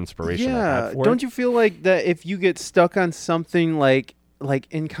whatever inspiration I had for it. Don't you feel like that if you get stuck on something like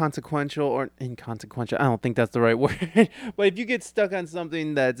inconsequential, I don't think that's the right word, but if you get stuck on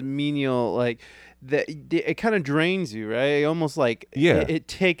something that's menial, like that, it kind of drains you, right? Almost like it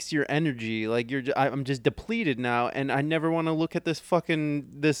takes your energy. Like I'm just depleted now, and I never want to look at this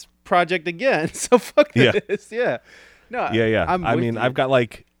project again. So fuck this. Yeah. No. Yeah. I've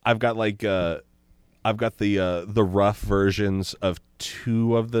got the rough versions of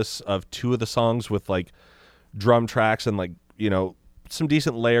two of the songs with like drum tracks and like, some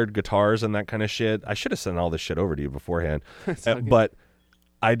decent layered guitars and that kind of shit. I should have sent all this shit over to you beforehand, but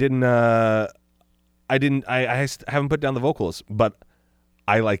I didn't. I haven't put down the vocals, but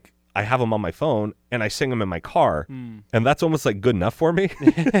I have them on my phone and I sing them in my car, and that's almost like good enough for me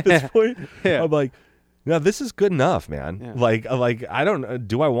at this point. Yeah. I'm like, no, this is good enough, man. Yeah. Like I don't.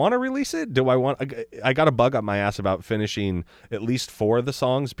 Do I want to release it? I got a bug up my ass about finishing at least 4 of the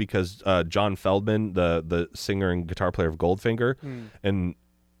songs because John Feldman, the singer and guitar player of Goldfinger, and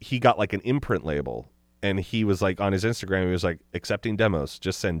he got like an imprint label, and he was like on his Instagram, he was like, accepting demos.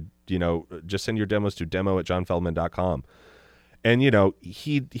 Just send your demos to demo@johnfeldman.com. And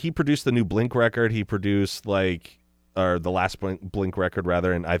he produced the new Blink record. He produced or the last Blink record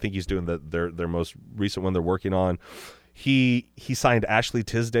rather, and I think he's doing their most recent one they're working on. He signed Ashley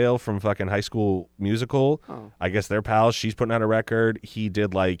Tisdale from fucking High School Musical. Oh. I guess they're pals. She's putting out a record. He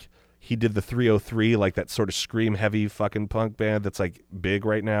did the 303, like that sort of scream heavy fucking punk band that's like big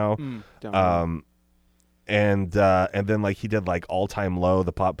right now. And then like he did like All Time Low,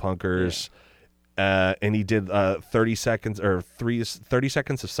 the Pop Punkers. Yeah. And he did 30 Seconds of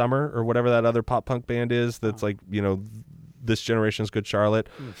Summer or whatever that other pop punk band is that's like, this generation's Good Charlotte.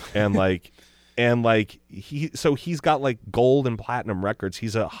 And he's got like gold and platinum records.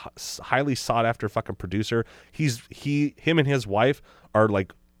 He's a highly sought after fucking producer. Him and his wife are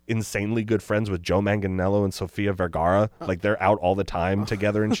like insanely good friends with Joe Manganiello and Sofia Vergara. Like they're out all the time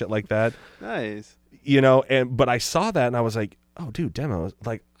together and shit like that. Nice. But I saw that and I was like, oh, dude, Demo,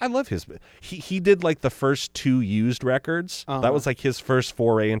 like, I love his. He did like the first 2 used records. That was like his first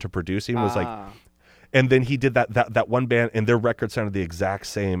foray into producing. Was like, And then he did that one band, and their record sounded the exact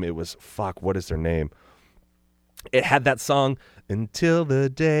same. It was, what is their name? It had that song, Until the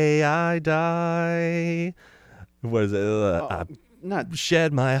Day I Die. What is it? Not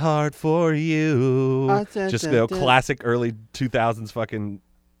Shed My Heart for You. Just classic early 2000s fucking,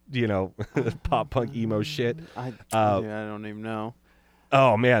 pop punk emo shit. I don't even know.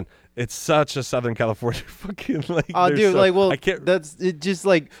 Oh man, it's such a Southern California fucking like. Oh, dude, I can't. That's it. Just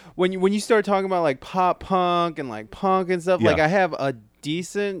like when you start talking about like pop punk and like punk and stuff. Yeah. Like I have a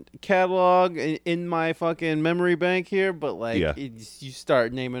decent catalog in my fucking memory bank here, but like you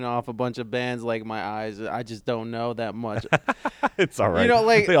start naming off a bunch of bands, like my eyes, I just don't know that much. It's all right.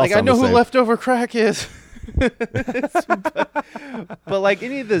 Like I know who Leftover Crack is. but like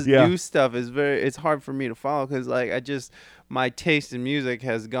any of this new stuff is it's hard for me to follow because like my taste in music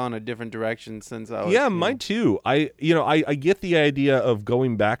has gone a different direction since I was mine too. I get the idea of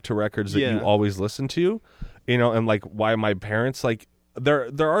going back to records that you always listen to, and like why my parents like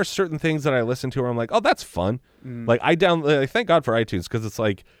there are certain things that I listen to where I'm like, oh, that's fun. Like thank God for iTunes, because it's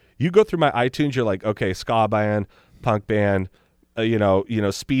like you go through my iTunes, you're like, okay, ska band, punk band,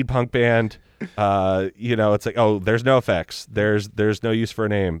 speed punk band. It's like, oh, there's no effects. There's no use for a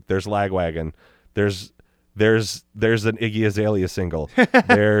name. There's Lagwagon. There's an Iggy Azalea single.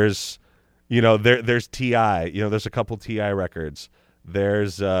 There's there's T.I. There's a couple T.I. records.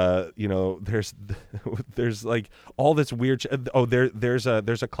 There's there's like all this weird there's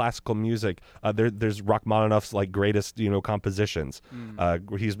a classical music. There's Rachmaninoff's like greatest Compositions.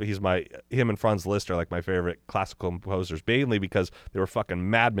 Him and Franz Liszt are like my favorite classical composers, mainly because they were fucking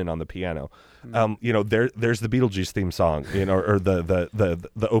madmen on the piano. There's the Beetlejuice theme song, or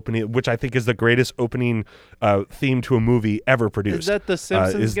the opening, which I think is the greatest opening theme to a movie ever produced. Is that the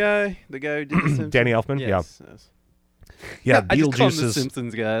Simpsons guy? The guy who did the Simpsons? Danny Elfman? Yes. Yeah, I just call him Beetlejuice the is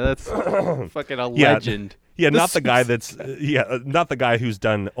Simpsons guy. That's fucking a legend. Yeah, not the guy that's not the guy who's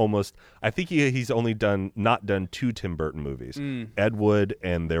done almost. I think he's only not done 2 Tim Burton movies, Ed Wood,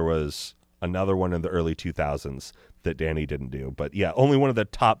 and there was another one in the early 2000s that Danny didn't do. But yeah, only one of the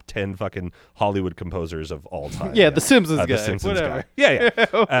top 10 fucking Hollywood composers of all time. The Simpsons guy. The Simpsons Whatever. guy. Yeah.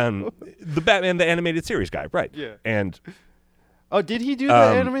 The Batman, the animated series guy, right? Yeah. And did he do the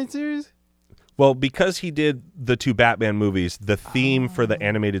animated series? Well, because he did the 2 Batman movies, the theme for the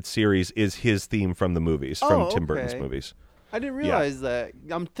animated series is his theme from the movies, from Tim Burton's movies. I didn't realize that.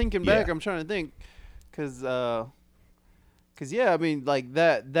 I'm thinking back. I'm trying to think. Because, I mean, like,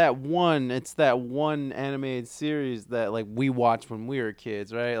 it's that one animated series that, like, we watched when we were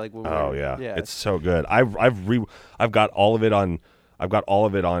kids, right? Like, it's so good. I've got all of it on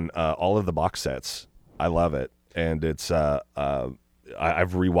all of the box sets. I love it. And it's,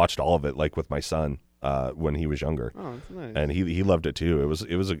 I've rewatched all of it, like with my son when he was younger. Oh, that's nice. And he loved it too.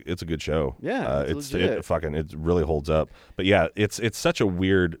 It's a good show. Yeah, it really holds up. But yeah, it's such a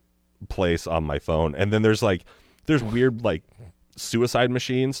weird place on my phone. And then there's weird like suicide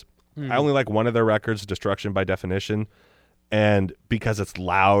machines. I only like one of their records, Destruction by Definition, and because it's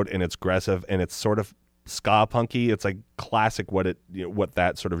loud and it's aggressive and it's sort of ska punky, it's like classic what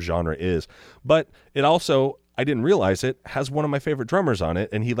that sort of genre is. But it also, I didn't realize it, has one of my favorite drummers on it,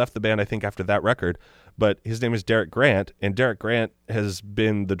 and he left the band, I think, after that record. But his name is Derek Grant, and Derek Grant has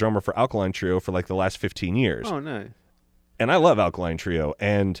been the drummer for Alkaline Trio for like the last 15 years. Oh, nice. And I love Alkaline Trio,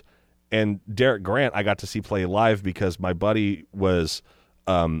 and Derek Grant I got to see play live because my buddy was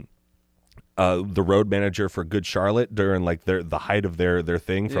the road manager for Good Charlotte during like the height of their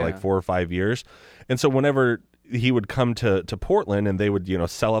thing for like 4 or 5 years. And so whenever he would come to Portland and they would,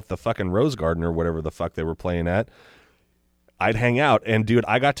 sell up the fucking Rose Garden or whatever the fuck they were playing at, I'd hang out. And dude,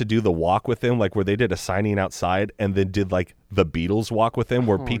 I got to do the walk with him, like where they did a signing outside and then did like the Beatles walk with him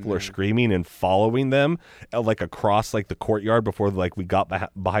where people are screaming and following them like across like the courtyard before like we got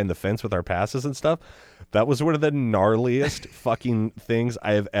behind the fence with our passes and stuff. That was one of the gnarliest fucking things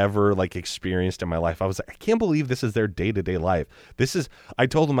I have ever like experienced in my life. I was like, I can't believe this is their day-to-day life. I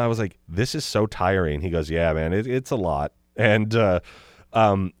told him, I was like, this is so tiring. He goes, yeah, man, it's a lot. And,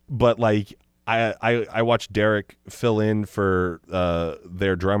 but like, I watched Derek fill in for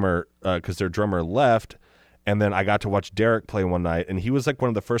their drummer because their drummer left, and then I got to watch Derek play one night, and he was like one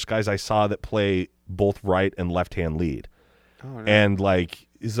of the first guys I saw that play both right and left hand lead. Oh, no. And like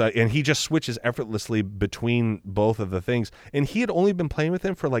and he just switches effortlessly between both of the things. And he had only been playing with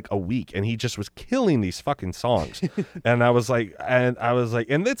him for like a week, and he just was killing these fucking songs. and I was like, and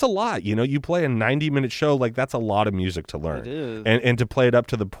it's a lot, you play a 90-minute show, like that's a lot of music to learn. It is. And to play it up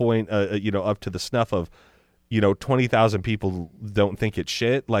to the point, up to the snuff of, 20,000 people don't think it's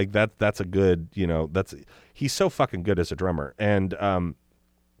shit. Like that's a good, he's so fucking good as a drummer. And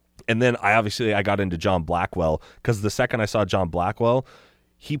And then I got into John Blackwell because the second I saw John Blackwell,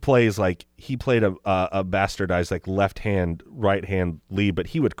 he played a bastardized like left hand, right hand lead, but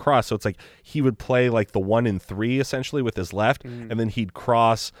he would cross. So it's like he would play like the 1 and 3 essentially with his left, and then he'd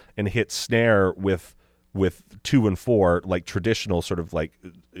cross and hit snare with 2 and 4, like traditional sort of like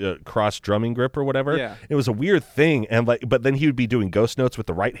cross drumming grip or whatever. Yeah. It was a weird thing, and but then he would be doing ghost notes with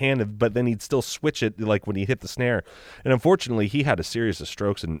the right hand, but then he'd still switch it like when he hit the snare. And unfortunately, he had a series of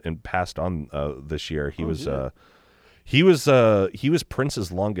strokes and passed on this year. He was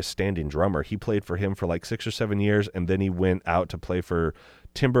Prince's longest standing drummer. He played for him for like 6 or 7 years, and then he went out to play for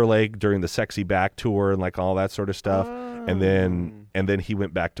Timberlake during the Sexy Back tour and like all that sort of stuff. And then he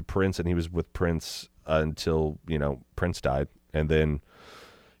went back to Prince, and he was with Prince until Prince died. And then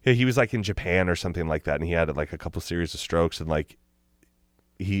he was like in Japan or something like that, and he had like a couple series of strokes, and like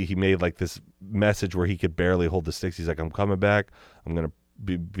he made like this message where he could barely hold the sticks. He's like, I'm coming back. I'm gonna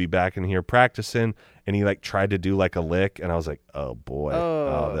be back in here practicing, and he like tried to do like a lick, and I was like, oh boy,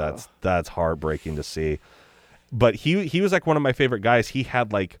 that's heartbreaking to see. But he was like one of my favorite guys. He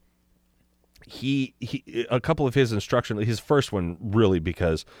had like he a couple of his instruction, his first one really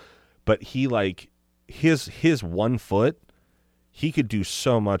but he like his 1 foot, he could do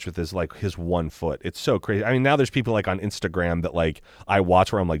so much with his 1 foot. It's so crazy. I mean, now there's people like on Instagram that like I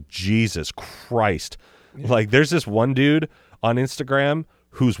watch where I'm like, Jesus Christ. Like there's this one dude on Instagram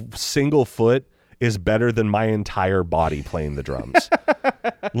whose single foot is better than my entire body playing the drums.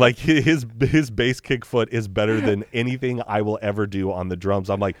 Like his bass kick foot is better than anything I will ever do on the drums.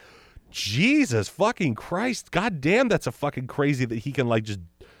 I'm like, Jesus fucking Christ. God damn, that's a fucking crazy that he can like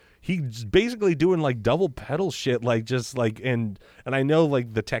he's basically doing like double pedal shit, like just like and I know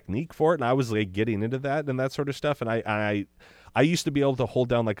like the technique for it, and I was like getting into that and that sort of stuff, and I used to be able to hold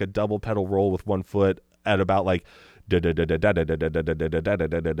down like a double pedal roll with 1 foot at about like like,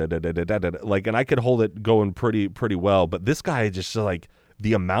 and I could hold it going pretty well, but this guy just like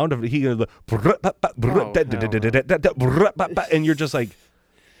the amount of and you're just like,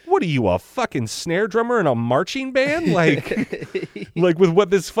 what are you, a fucking snare drummer in a marching band? Like with what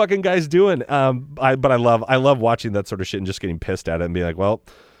this fucking guy's doing. But I love watching that sort of shit and just getting pissed at it and be like, well,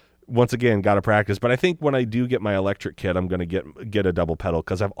 once again, got to practice. But I think when I do get my electric kit, I'm going to get a double pedal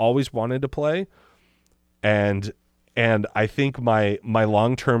because I've always wanted to play. And I think my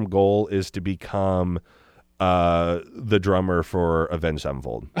long-term goal is to become the drummer for Avenged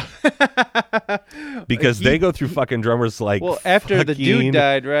Sevenfold. Because they go through fucking drummers like, well, after the dude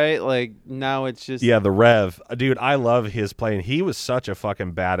died, right? Like now it's just, yeah, the Rev dude. I love his playing. He was such a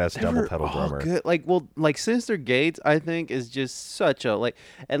fucking badass double pedal drummer. Good. Like Sinister Gates, I think is just such a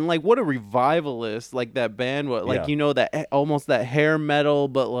and what a revivalist like that band was. Like that almost that hair metal,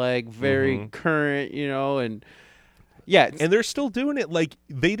 but like very current, and yeah, and they're still doing it. Like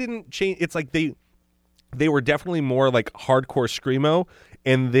they didn't change. It's like they were definitely more like hardcore screamo,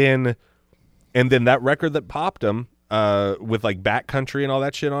 and then that record that popped them with like Backcountry and all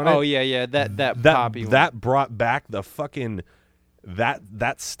that shit on it. Oh yeah, that poppy that brought back the fucking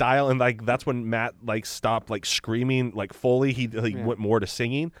that style, and like that's when Matt like stopped like screaming like Foley. He went more to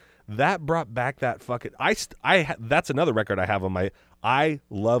singing. That brought back that fucking that's another record I have on my. I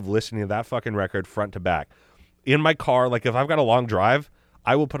love listening to that fucking record front to back in my car. Like if I've got a long drive,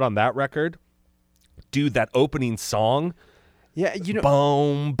 I will put on that record. Dude, that opening song, yeah,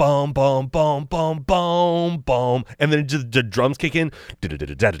 boom, boom, boom, boom, boom, boom, boom, and then just the drums kick in, and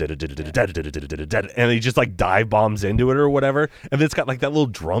he just like dive bombs into it or whatever, and then it's got like that little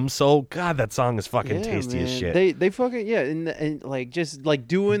drum solo. God, that song is fucking tasty as shit. They fucking and like just like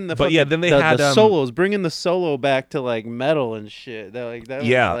doing the. But yeah, then they had the solos, bringing the solo back to like metal and shit. That was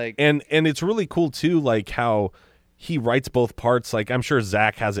like, and it's really cool too, like how he writes both parts. Like I'm sure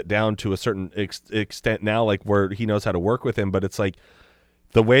Zach has it down to a certain extent now, like where he knows how to work with him. But it's like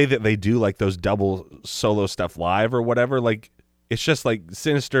the way that they do like those double solo stuff live or whatever. Like it's just like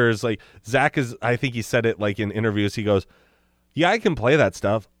Sinister is like Zach is. I think he said it like in interviews. He goes, "Yeah, I can play that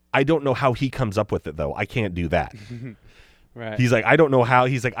stuff. I don't know how he comes up with it though. I can't do that." Right. He's like, I don't know how.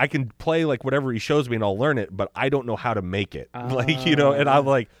 He's like, I can play like whatever he shows me and I'll learn it, but I don't know how to make it. Like and I'm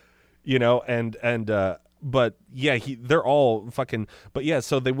like, But yeah, they're all fucking. But yeah,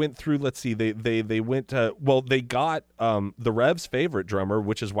 so they went through. Let's see, they went. Well, they got the Rev's favorite drummer,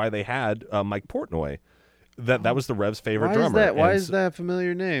 which is why they had Mike Portnoy. That was the Rev's favorite drummer. Why is that a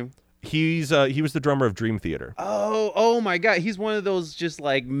familiar name? He was the drummer of Dream Theater. Oh my God! He's one of those just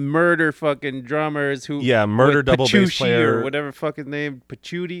like murder fucking drummers who murder double bass player or whatever fucking name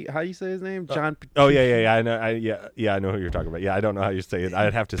Pachuti. How do you say his name? John. Pachuti. Oh yeah. I know. I know who you're talking about. Yeah, I don't know how you say it.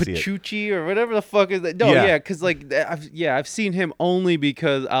 I'd have to see it. Pachuti or whatever the fuck is that? No, because like I've seen him only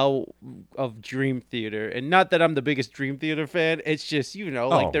because of Dream Theater, and not that I'm the biggest Dream Theater fan. It's just they're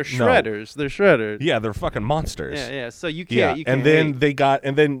shredders. No. They're shredders. Yeah, they're fucking monsters. Yeah. So you can't. You and can't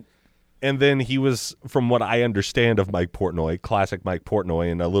then And then he was, from what I understand of Mike Portnoy, classic Mike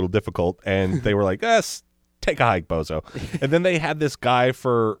Portnoy, and a little difficult. And they were like, take a hike, bozo. And then they had this guy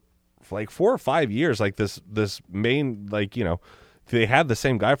for like 4 or 5 years, like this main, like, they had the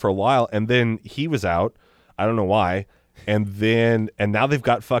same guy for a while. And then he was out. I don't know why. And now they've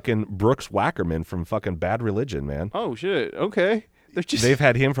got fucking Brooks Wackerman from fucking Bad Religion, man. Oh, shit. Okay. They've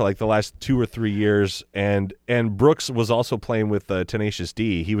had him for like the last 2 or 3 years, and Brooks was also playing with Tenacious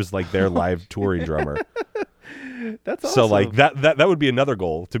D. He was like their live touring drummer. That's awesome. So like that would be another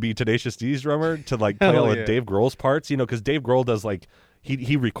goal, to be Tenacious D's drummer, to like play all of Dave Grohl's parts, because Dave Grohl does like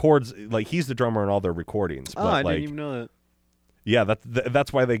he records, like he's the drummer in all their recordings. Oh, I didn't even know that. Yeah,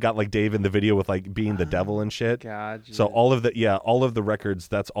 that's why they got like Dave in the video with like being the devil and shit. Gotcha. So all of the records,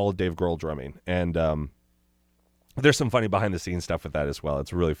 that's all Dave Grohl drumming, and there's some funny behind the scenes stuff with that as well.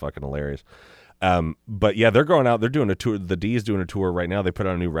 It's really fucking hilarious. But yeah, they're going out. They're doing a tour. The D is doing a tour right now. They put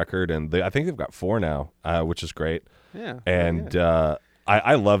out a new record, and I think they've got 4 now, which is great. Yeah. And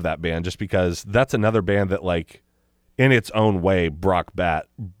I love that band just because that's another band that, like, in its own way, brought a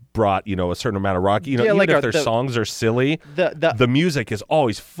certain amount of rock. Even like if their songs are silly, the music is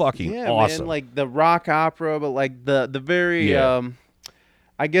always fucking awesome. Man, like the rock opera, but like the very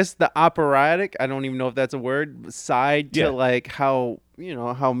I guess the operatic, I don't even know if that's a word, side to like how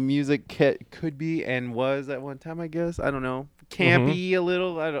music could be and was at one time, I guess. I don't know. Campy a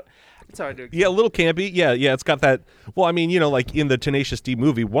little. It's hard to explain. Yeah, a little campy. Yeah, it's got that. Well, I mean, like in the Tenacious D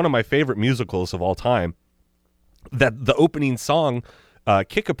movie, one of my favorite musicals of all time, that the opening song,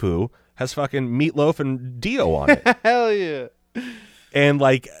 Kickapoo, has fucking Meatloaf and Dio on it. Hell yeah. And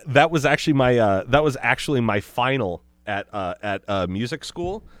like that was actually my final at music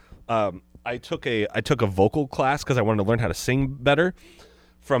school. I took a vocal class because I wanted to learn how to sing better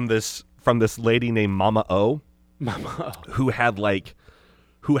from this lady named Mama O, who had like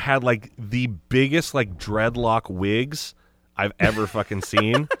the biggest like dreadlock wigs I've ever fucking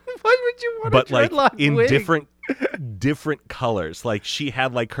seen. Why would you want but a dreadlock like in wig? different colors. Like she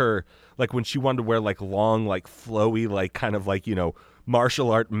had like her, like when she wanted to wear like long, like flowy, like kind of like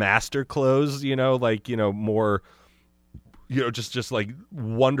martial art master clothes, like more, just like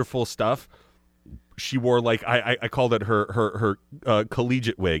wonderful stuff. She wore like I called it her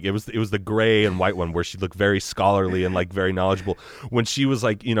collegiate wig. It was the gray and white one where she looked very scholarly and like very knowledgeable. When she was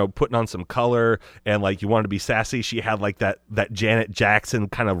like putting on some color and like you wanted to be sassy, she had like that Janet Jackson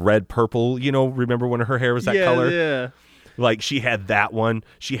kind of red purple. Remember when her hair was that color? Yeah. Like she had that one.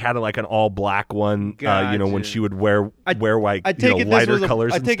 She had like an all black one. Gotcha. When she would wear like lighter lighter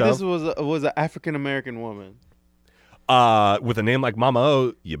colors. I and take stuff. this was an African American woman. With a name like Mama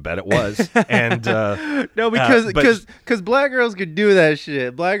O, you bet it was. And no, because black girls could do that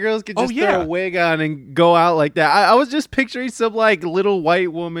shit. Black girls could just throw a wig on and go out like that. I was just picturing some like little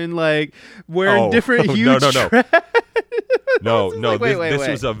white woman like wearing different huge No, this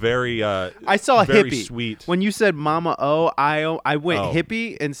was a very I saw very hippie. Sweet. When you said Mama O, I went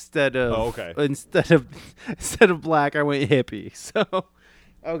hippie instead of instead of black. I went hippie. So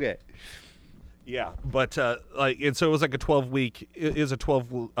okay. Yeah, but and so it was like a 12-week. It is a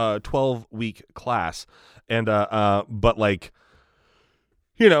 12-week class, and but like,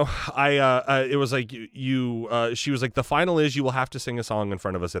 it was like you. She was like, the final is you will have to sing a song in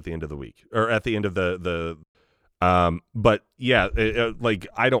front of us at the end of the week or at the end of the. But yeah, like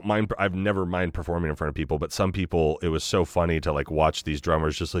I don't mind. I've never mind performing in front of people, but some people, it was so funny to like watch these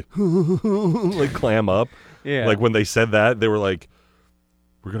drummers just like like clam up. Yeah, like when they said that, they were like,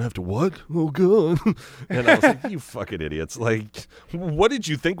 we're gonna have to what? Oh god! And I was like, you fucking idiots! Like, what did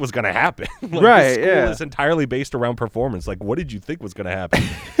you think was gonna happen? Like, right? The school is entirely based around performance. Like, what did you think was gonna happen?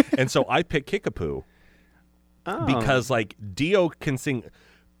 And so I picked Kickapoo because like Dio can sing.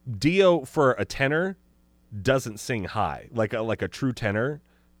 Dio for a tenor doesn't sing high like a true tenor,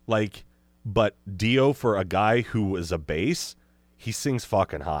 but Dio for a guy who is a bass, he sings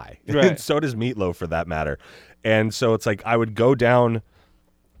fucking high. Right. And so does Meatloaf for that matter. And so it's like I would go down.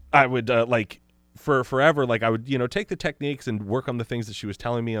 I would like for forever, like I would, take the techniques and work on the things that she was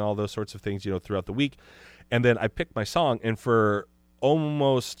telling me and all those sorts of things, throughout the week. And then I picked my song, and for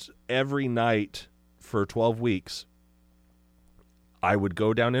almost every night for 12 weeks, I would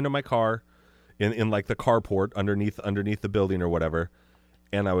go down into my car in like the carport underneath the building or whatever,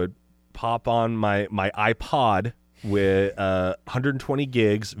 and I would pop on my iPod with 120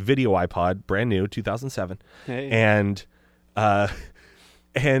 gigs video iPod, brand new, 2007. Hey. And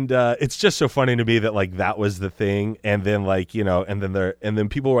it's just so funny to me that like that was the thing, and then like, you know, and then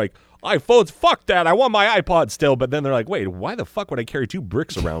people were like, iPhones, fuck that, I want my iPod still. But then they're like, wait, why the fuck would I carry 2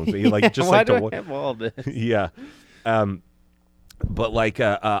 bricks around with me? Like, just why like do I have all this? yeah. But like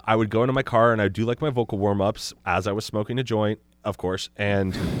I would go into my car and I'd do like my vocal warm-ups as I was smoking a joint, of course,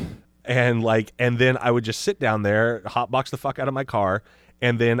 and then I would just sit down there, hotbox the fuck out of my car,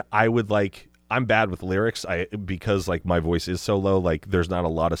 and then I would like, I'm bad with lyrics because like my voice is so low, like there's not a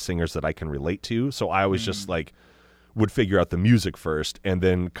lot of singers that I can relate to, so I always just like would figure out the music first, and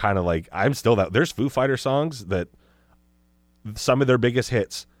then kind of like, I'm still that, there's Foo Fighter songs that some of their biggest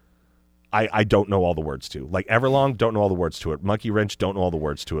hits I don't know all the words to. Like Everlong, don't know all the words to it. Monkey Wrench, don't know all the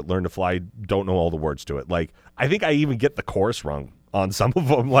words to it. Learn to Fly, don't know all the words to it. Like, I think I even get the chorus wrong on some of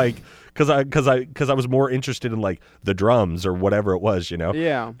them, like, because I was more interested in like the drums or whatever it was, you know.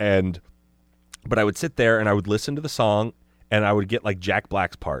 Yeah. But I would sit there and I would listen to the song, and I would get like Jack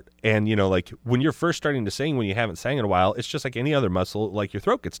Black's part. And, you know, like when you're first starting to sing, when you haven't sang in a while, it's just like any other muscle, like your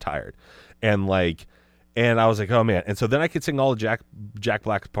throat gets tired. And I was like, oh man. And so then I could sing all of Jack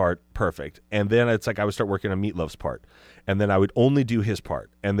Black's part perfect. And then it's like I would start working on Meatloaf's part. And then I would only do his part.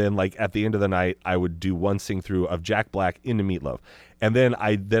 And then like at the end of the night, I would do one sing through of Jack Black into Meatloaf. And then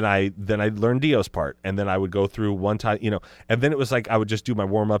I learned Dio's part. And then I would go through one time, you know, and then it was like I would just do my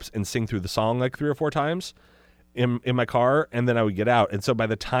warm-ups and sing through the song like 3 or 4 times in my car, and then I would get out. And so by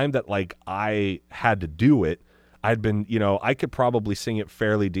the time that like I had to do it, I'd been, you know, I could probably sing it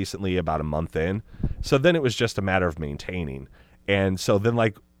fairly decently about a month in. So then it was just a matter of maintaining. And so then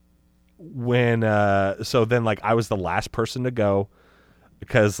like I was the last person to go,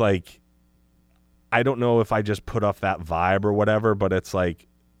 because like, I don't know if I just put off that vibe or whatever, but it's like,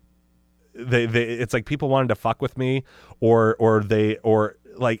 it's like people wanted to fuck with me or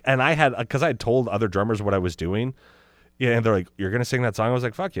like, and I had, cause I had told other drummers what I was doing. Yeah. And they're like, you're going to sing that song? I was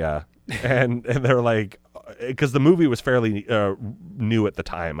like, fuck yeah. and they're like, because the movie was fairly new at the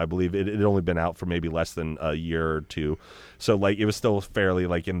time. I believe it had only been out for maybe less than a year or two, so like it was still fairly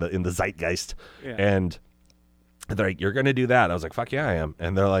like in the zeitgeist. Yeah. And they're like, "You're gonna do that?" I was like, "Fuck yeah, I am."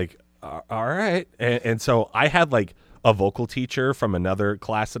 And they're like, "All right." And so I had like a vocal teacher from another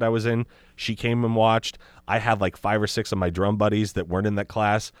class that I was in. She came and watched. I had like 5 or 6 of my drum buddies that weren't in that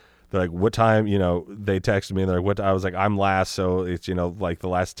class. They're like, what time, you know, they texted me and they're like, I was like, I'm last. So it's, you know, like the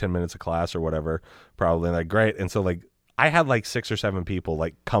last 10 minutes of class or whatever, probably. And like, great. And so like, I had like 6 or 7 people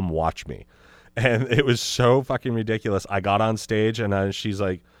like come watch me. And it was so fucking ridiculous. I got on stage and she's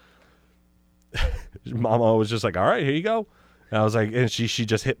like, Mama was just like, all right, here you go. And I was like, and she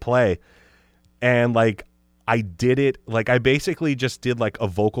just hit play. And like, I did it. Like, I basically just did like a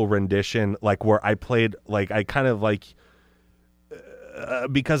vocal rendition, like where I played, like, I kind of like,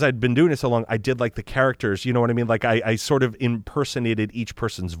 because I'd been doing it so long, I did like the characters, you know what I mean? Like I sort of impersonated each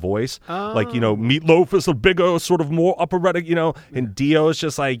person's voice. Oh. Like, you know, Meatloaf is a bigger, sort of more operatic, you know, and Dio is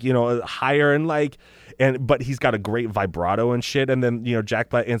just like, you know, higher and like, but he's got a great vibrato and shit. And then, you know, Jack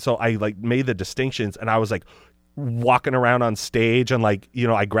Black. And so I like made the distinctions, and I was like walking around on stage and like, you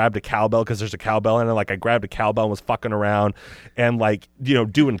know, I grabbed a cowbell because there's a cowbell, and like I grabbed a cowbell and was fucking around and like, you know,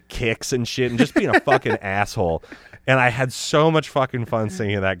 doing kicks and shit and just being a fucking asshole. And I had so much fucking fun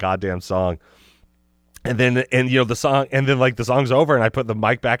singing that goddamn song. And then, you know, the song's over, and I put the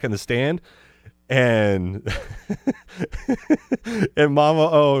mic back in the stand, and and Mama,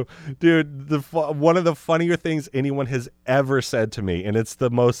 oh, dude, one of the funnier things anyone has ever said to me, and it's the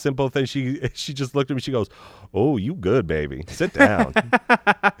most simple thing. She just looked at me. She goes, "Oh, you good, baby? Sit down."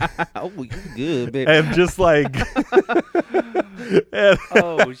 Oh, you good, baby? And just like,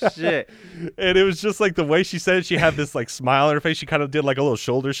 oh shit! And it was just like the way she said it, she had this like smile on her face. She kind of did like a little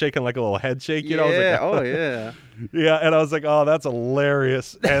shoulder shake and like a little head shake. You know? I was like, oh yeah, yeah. And I was like, oh, that's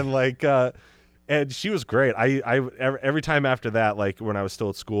hilarious. And like, and she was great. I every time after that, like when I was still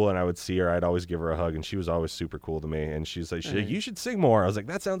at school and I would see her, I'd always give her a hug, and she was always super cool to me. And she's like, you should sing more. I was like,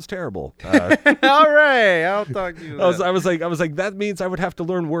 that sounds terrible. All right, I'll talk to you. I was like, that means I would have to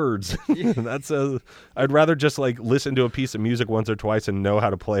learn words. I'd rather just like listen to a piece of music once or twice and know how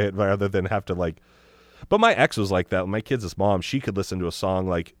to play it rather than have to like. But my ex was like that. My kid's mom, she could listen to a song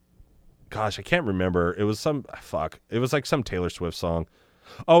like, gosh, I can't remember. It was it was like some Taylor Swift song.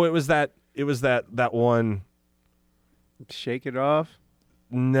 Oh, it was that one. Shake It Off?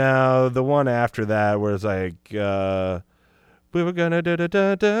 No, the one after that where it's like, we were gonna da da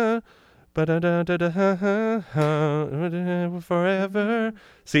da da, forever.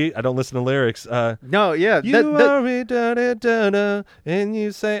 See, I don't listen to lyrics. No, yeah. You are a da-da-da-da, and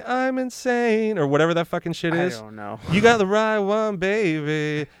you say I'm insane, or whatever that fucking shit is. I don't know. You got the right one,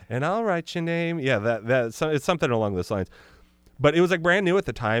 baby, and I'll write your name. Yeah, it's something along those lines. But it was like brand new at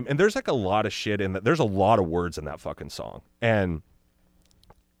the time, and there's like a lot of shit in that. There's a lot of words in that fucking song, and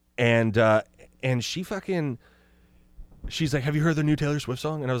she fucking. She's like, have you heard the new Taylor Swift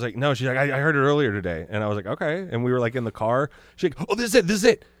song? And I was like, no. She's like, I heard it earlier today. And I was like, okay. And we were like in the car. She's like, oh, this is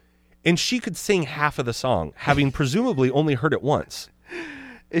it. And she could sing half of the song, having presumably only heard it once.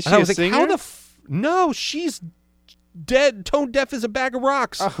 Is she and I a was like, singer? how the no, she's dead, tone deaf as a bag of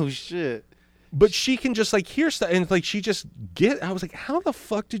rocks. Oh, shit. But she can just like hear stuff, and like she just I was like, how the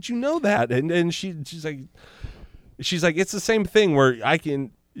fuck did you know that? And she's like, it's the same thing where I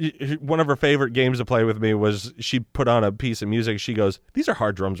can. One of her favorite games to play with me was she put on a piece of music. She goes, these are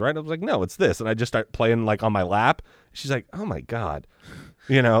hard drums, right? I was like, no, it's this. And I just start playing like on my lap. She's like, oh my God.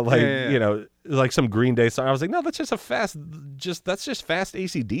 You know, like, you know, like some Green Day song. I was like, no, that's just fast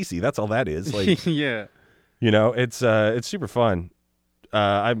AC/DC. That's all that is. Like, yeah. You know, it's super fun.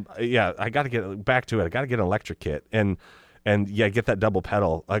 I got to get back to it. I got to get an electric kit and get that double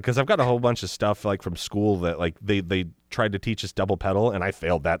pedal. Cause I've got a whole bunch of stuff like from school that like they tried to teach us double pedal, and I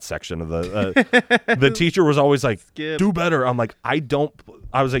failed that section of the teacher was always like, Skip. do better. I'm like, I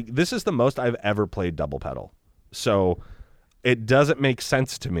was like, this is the most I've ever played double pedal. So it doesn't make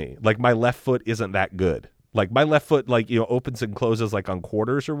sense to me. Like my left foot isn't that good. Like my left foot, like, you know, opens and closes like on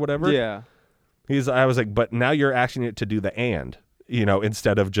quarters or whatever. Yeah. I was like, but now you're asking it to do the you know,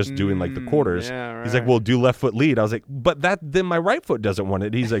 instead of just doing like the quarters. Yeah, right. He's like, well, do left foot lead. I was like, but then my right foot doesn't want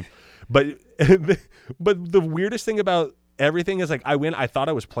it. He's like, but the weirdest thing about everything is like I thought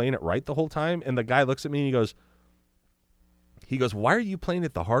I was playing it right the whole time, and the guy looks at me and he goes, why are you playing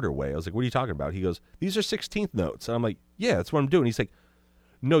it the harder way? I was like, what are you talking about? He goes, these are 16th notes. And I'm like, yeah, that's what I'm doing. He's like,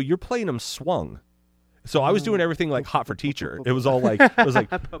 no, you're playing them swung. So I was doing everything like hot for teacher. It was all like, and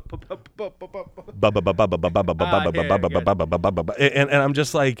I'm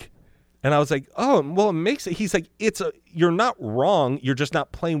just like, and I was like, oh, well, it makes it. He's like, you're not wrong. You're just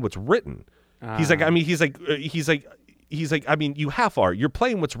not playing what's written. He's like, I mean, he's like, I mean, you half are. You're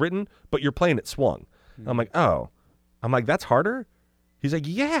playing what's written, but you're playing it swung. I'm like, oh, I'm like, that's harder. He's like,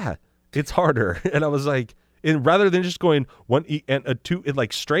 yeah, it's harder. And I was like, and rather than just going one and a two in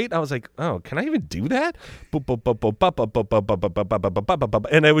like straight, I was like, oh, can I even do that? And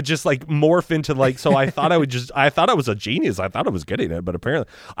I would just like morph into like, so I thought I was a genius. I thought I was getting it, but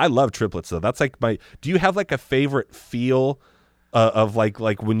apparently I love triplets though. That's like do you have like a favorite feel of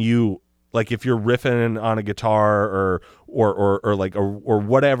like when you, like if you're riffing on a guitar or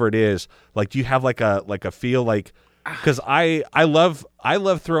whatever it is, like, do you have like a feel like, because I love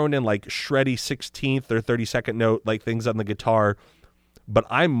throwing in like shreddy 16th or 32nd note like things on the guitar, but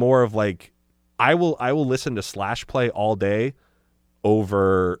I'm more of like I will listen to Slash play all day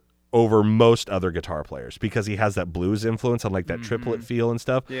over most other guitar players because he has that blues influence on like that triplet feel and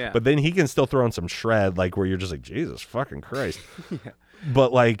stuff. Yeah. But then he can still throw in some shred like where you're just like, Jesus fucking Christ. Yeah.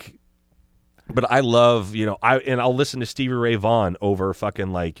 But I love, you know, I'll listen to Stevie Ray Vaughan over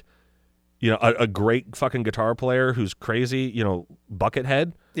fucking like, you know, a great fucking guitar player who's crazy, you know,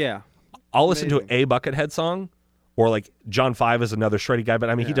 Buckethead. Yeah. I'll listen to a Buckethead song, or like John 5 is another shreddy guy, but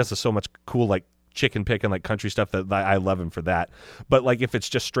I mean, he does so much cool, like chicken picking, like country stuff that I love him for that. But like, if it's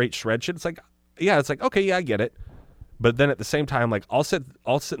just straight shred shit, it's like, yeah, it's like, okay, yeah, I get it. But then at the same time, like I'll sit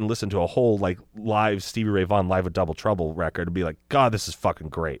and listen to a whole like live Stevie Ray Vaughan Live with Double Trouble record and be like, God, this is fucking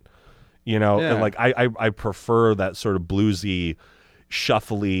great. You know, and like I prefer that sort of bluesy,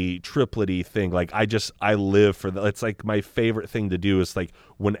 shuffly, triplety thing. Like I live for that. It's like my favorite thing to do is like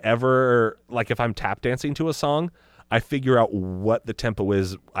whenever, like if I'm tap dancing to a song, I figure out what the tempo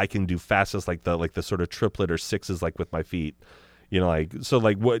is I can do fastest, like the sort of triplet or sixes, like with my feet. You know, like, so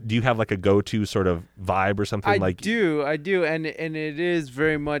like, what do you have like a go-to sort of vibe or something? I do, and it is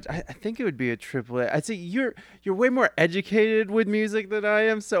very much. I think it would be a triplet. I'd say you're way more educated with music than I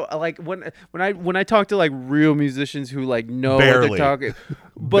am. So like when I talk to like real musicians who like know what they're talking,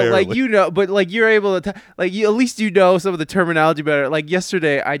 but like you know, but like you're able to like you, at least you know some of the terminology better. Like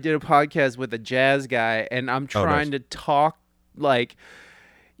yesterday, I did a podcast with a jazz guy, and I'm trying to talk like.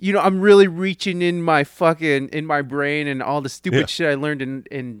 You know, I'm really reaching in my brain and all the stupid shit I learned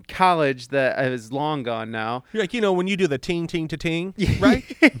in college that is long gone now. You're like, you know, when you do the ting ting to ting, right?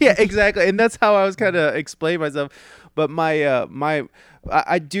 Yeah, exactly. And that's how I was kind of explaining myself. But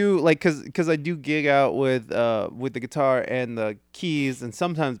I do like because I do gig out with the guitar and the keys and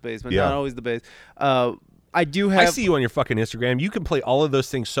sometimes bass, but not always the bass. I do have. I see you on your fucking Instagram. You can play all of those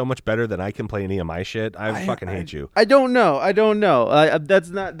things so much better than I can play any of my shit. I fucking hate you. I don't know. That's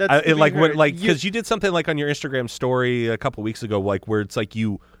not. That's Because you did something like on your Instagram story a couple weeks ago, like where it's like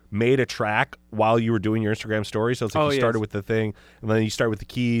you made a track while you were doing your Instagram story. So it's like you started with the thing, and then you start with the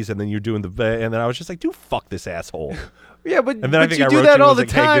keys, and then you're doing and then I was just like, dude, fuck this asshole. Yeah, but, and then but you do that all the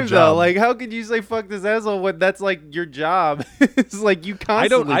time, though. Like, how could you say "fuck this asshole" when that's like your job? It's like you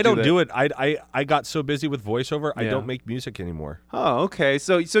constantly. I don't do it. I got so busy with voiceover, I don't make music anymore. Oh, okay.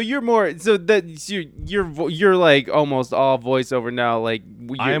 So you're more you're like almost all voiceover now. Like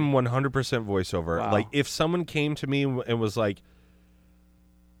I am 100% voiceover. Wow. Like if someone came to me and was like,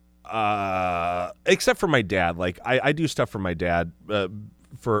 except for my dad, like I do stuff for my dad.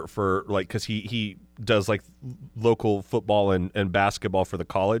 For like, because he does like local football and basketball for the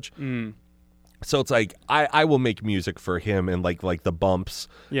college. So it's like I will make music for him and like the bumps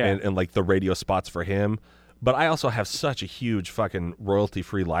and like the radio spots for him. But I also have such a huge fucking royalty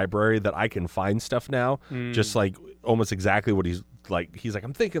free library that I can find stuff now, just like almost exactly what he's like. He's like,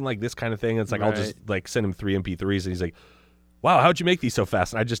 I'm thinking like this kind of thing. It's like I'll just like send him 3 MP3s, and he's like, wow, how'd you make these so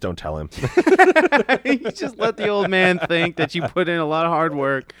fast? And I just don't tell him. You just let the old man think that you put in a lot of hard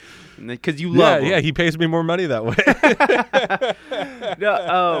work because you love him. Yeah, he pays me more money that way.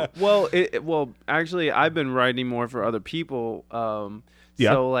 Well, actually, I've been writing more for other people.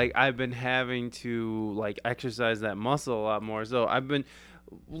 So, like, I've been having to, like, exercise that muscle a lot more. So I've been...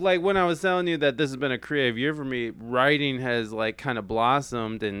 Like when I was telling you that this has been a creative year for me, writing has like kind of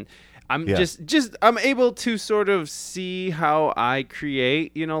blossomed, and I'm I'm able to sort of see how I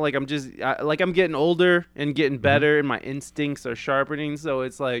create, like I'm getting older and getting better, and my instincts are sharpening. So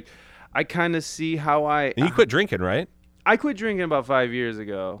it's like I kind of see how And you quit drinking, right? I quit drinking about 5 years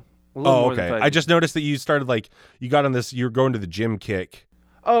ago. Okay. I just noticed that you started you got on this. You're going to the gym kick.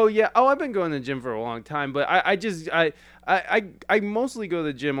 Oh yeah. Oh, I've been going to the gym for a long time, but I mostly go to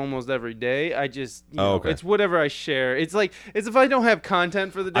the gym almost every day. I just it's whatever I share. It's if I don't have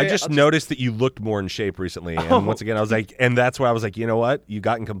content for the day. I just noticed that you looked more in shape recently, and once again I was like, and that's why I was like, you know what? You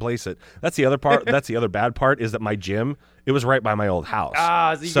gotten complacent. That's the other part. That's the other bad part is that my gym, it was right by my old house.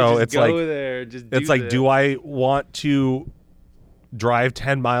 So it's go there. Do I want to drive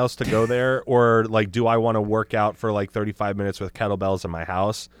 10 miles to go there, or like do I want to work out for like 35 minutes with kettlebells in my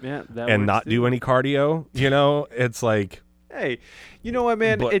house and not do any cardio? It's like, hey, you know what,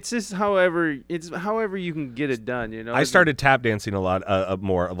 man? It's just however you can get it done. I started tap dancing a lot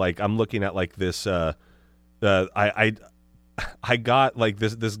more. Like I'm looking at like this. I got like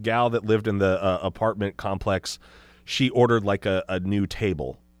this gal that lived in the apartment complex. She ordered like a new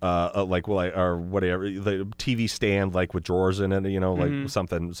table. Or whatever, the TV stand like with drawers in it, like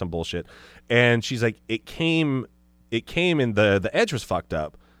some bullshit. And she's like, it came and the edge was fucked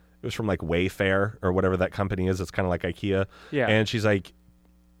up. It was from like Wayfair or whatever that company is. It's kind of like IKEA. Yeah. And she's like,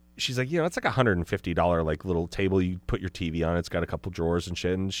 it's like $150 like little table you put your TV on. It's got a couple drawers and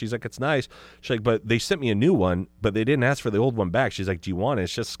shit. And she's like, it's nice. She's like, but they sent me a new one, but they didn't ask for the old one back. She's like, do you want it?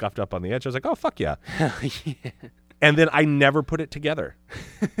 It's just scuffed up on the edge. I was like, oh fuck yeah. Hell yeah. And then I never put it together.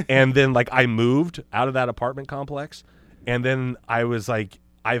 And then like I moved out of that apartment complex. And then I was like,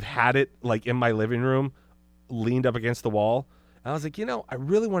 I've had it like in my living room, leaned up against the wall. And I was like, I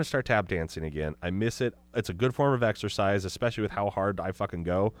really want to start tap dancing again. I miss it. It's a good form of exercise, especially with how hard I fucking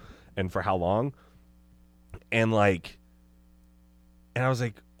go and for how long. And I was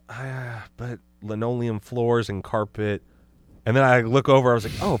like, but linoleum floors and carpet. And then I look over, I was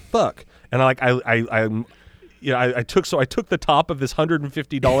like, oh fuck. And I took the top of this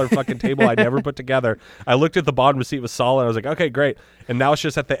 $150 fucking table I never put together. I looked at the bottom to see it was solid. I was like, okay, great. And now it's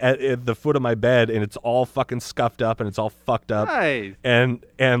just at the foot of my bed, and it's all fucking scuffed up and it's all fucked up. Nice.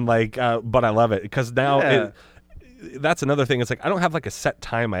 But I love it because now that's another thing. It's like I don't have like a set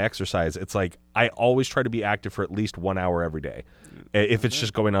time I exercise. It's like I always try to be active for at least 1 hour every day. If it's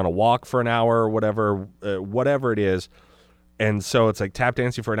just going on a walk for an hour or whatever it is. And so it's like tap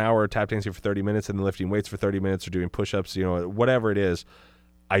dancing for an hour, tap dancing for 30 minutes, and then lifting weights for 30 minutes or doing push-ups, whatever it is.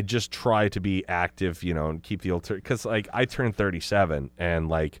 I just try to be active, and keep the old, because like I turned 37 and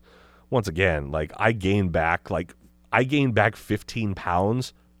like, once again, like I gained back 15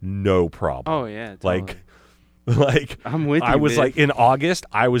 pounds, no problem. Oh yeah. Totally. Like I'm with you. I was like in August,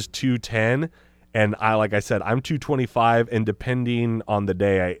 I was 210. And like I said, I'm 225, and depending on the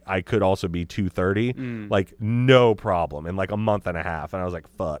day, I could also be 230, like no problem in like a month and a half. And I was like,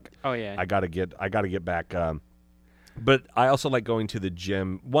 fuck. Oh yeah. I gotta get back. But I also like going to the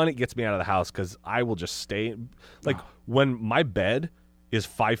gym. One, it gets me out of the house because I will just stay. Like when my bed is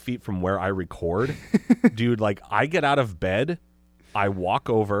 5 feet from where I record, dude. Like I get out of bed, I walk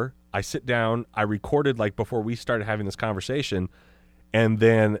over, I sit down, I recorded like before we started having this conversation, and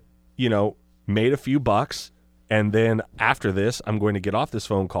then, you know, made a few bucks, and then after this, I'm going to get off this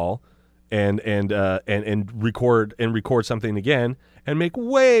phone call and record something again and make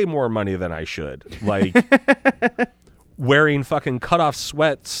way more money than I should. Like wearing fucking cutoff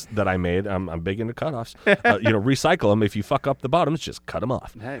sweats that I made. I'm big into cutoffs. Recycle them. If you fuck up the bottoms, just cut them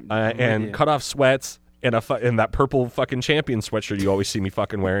off. And cutoff sweats and that purple fucking champion sweatshirt you always see me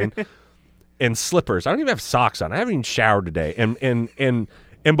fucking wearing, and slippers. I don't even have socks on. I haven't even showered today.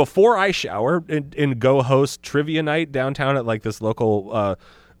 And before I shower and go host trivia night downtown at like this local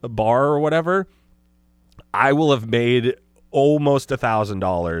bar or whatever, I will have made almost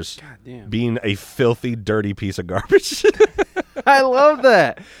 $1,000 being a filthy, dirty piece of garbage. I love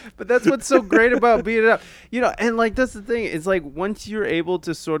that. But that's what's so great about beating it up. You know, and like that's the thing. It's like once you're able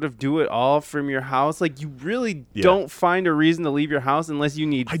to sort of do it all from your house, like you really don't find a reason to leave your house unless you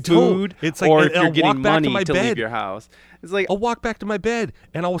need food it's like, or if you're getting money to bed. leave your house. It's like I'll walk back to my bed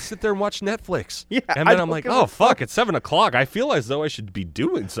and I'll sit there and watch Netflix. Yeah, and then I'm like, oh fuck, it's 7:00. I feel as though I should be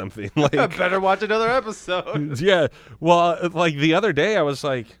doing something. Like I better watch another episode. Yeah. Well, like the other day I was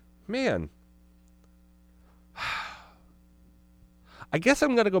like, man, I guess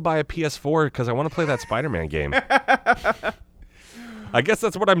I'm going to go buy a PS4 because I want to play that Spider-Man game. I guess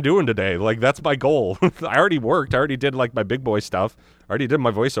that's what I'm doing today. Like, that's my goal. I already worked. I already did, like, my big boy stuff. I already did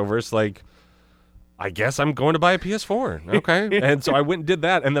my voiceovers. Like, I guess I'm going to buy a PS4. Okay. And so I went and did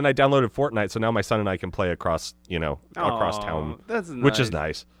that, and then I downloaded Fortnite, so now my son and I can play across town. That's nice. Which is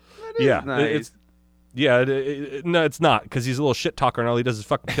nice. That is nice. No, it's not, because he's a little shit talker and all he does is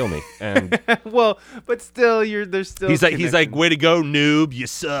fucking kill me. And well, but still, there's still. He's like, way to go, noob, you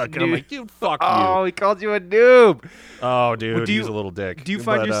suck. And I'm like, dude, fuck you. Oh, he called you a noob. Oh, dude, he's a little dick. Do you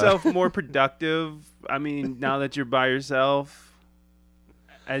find yourself more productive? I mean, now that you're by yourself,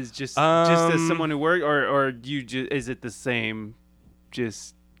 as just as someone who works, or you just is it the same?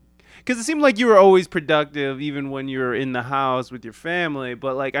 Just because it seemed like you were always productive, even when you were in the house with your family.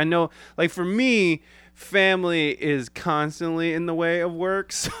 But like I know, like for me, family is constantly in the way of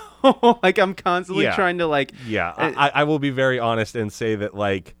work. So like I'm constantly trying to like. Yeah, I will be very honest and say that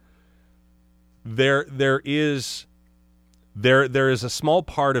like there is a small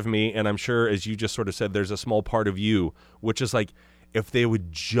part of me, and I'm sure as you just sort of said, there's a small part of you, which is like if they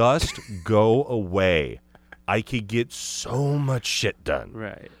would just go away, I could get so much shit done.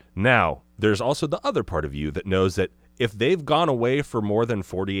 Right. Now, there's also the other part of you that knows that if they've gone away for more than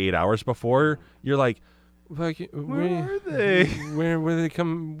 48 hours before, you're like where are they? Where they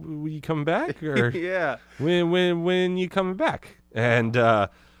come? Will you come back? Or yeah. When you coming back? And but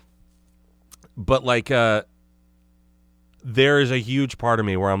like there is a huge part of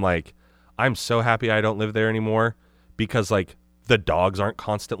me where I'm like, I'm so happy I don't live there anymore, because like the dogs aren't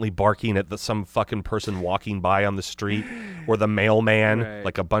constantly barking at some fucking person walking by on the street, or the mailman,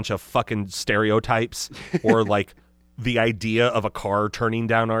 like a bunch of fucking stereotypes, or like the idea of a car turning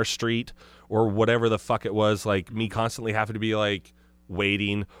down our street, or whatever the fuck it was, like me constantly having to be like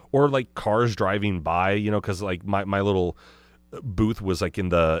waiting, or like cars driving by, you know, because like my little booth was like in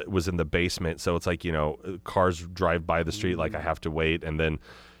the basement, so it's like, you know, cars drive by the street, like I have to wait, and then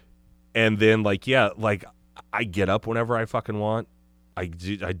like like I get up whenever I fucking want. I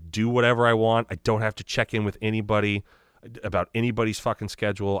do whatever I want. I don't have to check in with anybody about anybody's fucking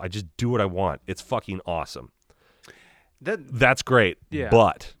schedule. I just do what I want. It's fucking awesome. That's great. Yeah.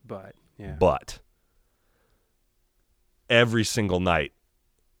 But yeah. But every single night,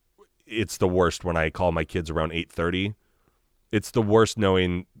 it's the worst when I call my kids around 8:30. It's the worst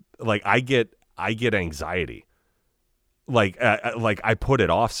knowing, like I get anxiety. Like I put it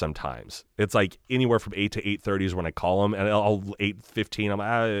off sometimes. It's like anywhere from 8 to 8:30 is when I call them, and I'll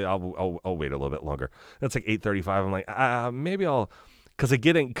 8:15. I'll wait a little bit longer. That's like 8:35. I'm like maybe I'll, because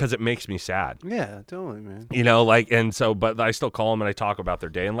it makes me sad. Yeah, totally, man. You know, like, and so, but I still call them and I talk about their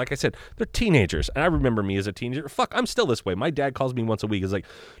day. And like I said, they're teenagers, and I remember me as a teenager. Fuck, I'm still this way. My dad calls me once a week. He's like,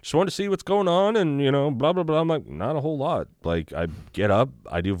 just wanted to see what's going on, and you know, blah blah blah. I'm like, not a whole lot. Like, I get up,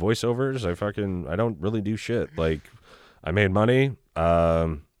 I do voiceovers. I don't really do shit. Like, I made money.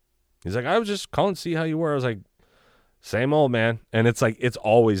 He's like, I was just calling to see how you were. I was like, same old, man. And it's like, it's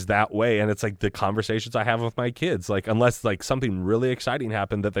always that way. And it's like the conversations I have with my kids, like, unless like something really exciting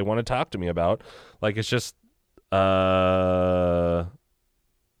happened that they want to talk to me about, like, it's just, sorry,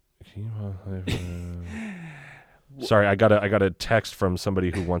 I got a text from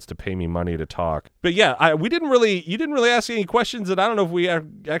somebody who wants to pay me money to talk. But yeah, you didn't really ask any questions, and I don't know if we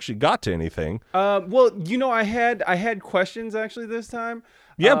actually got to anything. Well, you know, I had questions actually this time.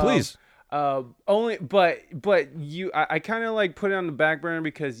 Yeah, please. But I kind of like put it on the back burner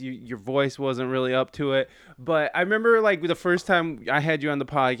because your voice wasn't really up to it. But I remember like the first time I had you on the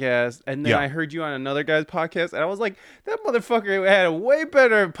podcast, and then I heard you on another guy's podcast, and I was like, that motherfucker had a way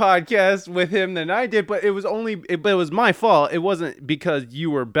better podcast with him than I did. But it was but it was my fault. It wasn't because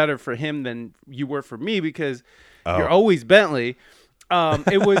you were better for him than you were for me, because you're always Bentley.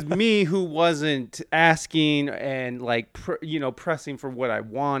 It was me who wasn't asking and like pressing for what I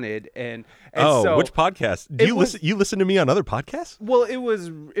wanted, and so which podcast? You listen to me on other podcasts? Well, it was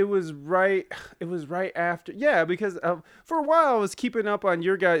right after, because for a while I was keeping up on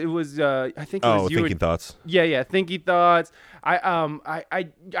your guy. It was I think it was you. Thinking Thoughts. Yeah, Thinky Thoughts. I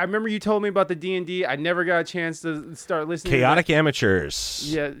remember you told me about the D&D. I never got a chance to start listening. Chaotic Amateurs.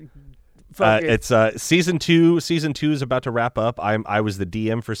 Yeah. It's season 2. Season 2 is about to wrap up. I was the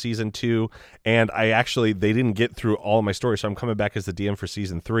DM for season 2, and they didn't get through all of my stories, so I'm coming back as the DM for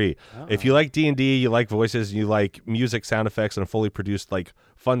season 3. If you like D&D, you like voices, you like music, sound effects, and a fully produced like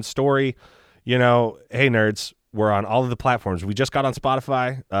fun story, hey nerds, we're on all of the platforms. We just got on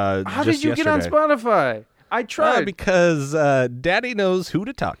Spotify. How did you get on Spotify? I tried because Daddy knows who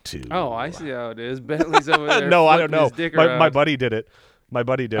to talk to. Oh, I see how it is. Bentley's over there. No, I don't know. My buddy did it.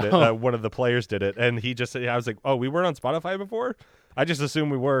 One of the players did it, and he just said, I was like, oh, we weren't on Spotify before? I just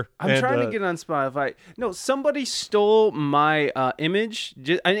assumed we were. I'm trying to get on Spotify. No, somebody stole my image,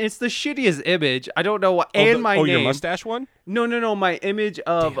 and it's the shittiest image. I don't know what. My name. Your mustache one? No. My image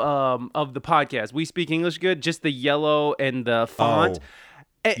of the podcast. We Speak English Good. Just the yellow and the font.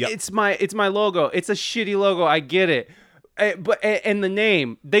 Yep. It's my logo. It's a shitty logo. I get it. And the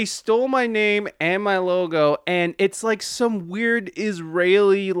name, they stole my name and my logo, and it's like some weird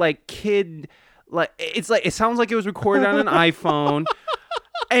Israeli like kid, like it sounds like it was recorded on an iPhone,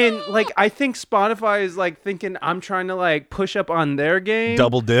 and like I think Spotify is like thinking I'm trying to like push up on their game,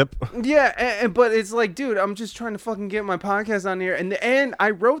 double dip. Yeah, but it's like, dude, I'm just trying to fucking get my podcast on here, and I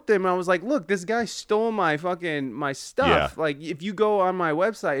wrote them, and I was like, look, this guy stole my stuff. Yeah. Like if you go on my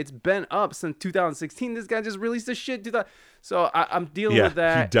website, it's been up since 2016. This guy just released this shit. So I'm dealing with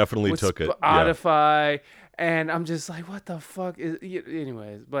that. He definitely took it. Spotify, and I'm just like, what the fuck is?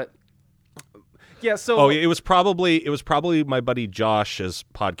 Anyways, but yeah. So it was probably my buddy Josh's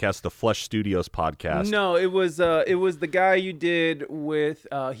podcast, the Flush Studios podcast. No, it was the guy you did with.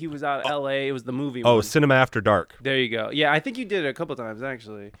 He was out of L.A. It was the movie. one. Cinema After Dark. There you go. Yeah, I think you did it a couple times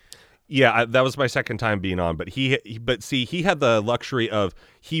actually. Yeah, that was my second time being on, but he had the luxury of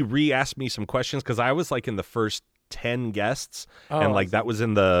he re-asked me some questions because I was like in the first 10 guests, and like that was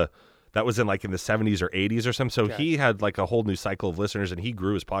in like in the 70s or 80s or something. So he had like a whole new cycle of listeners, and he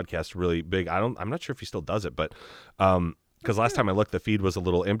grew his podcast really big. I'm not sure if he still does it, but because last time I looked, the feed was a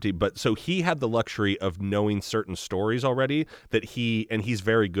little empty. But so he had the luxury of knowing certain stories already he's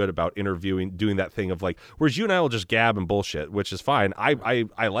very good about interviewing, doing that thing of like, whereas you and I will just gab and bullshit, which is fine.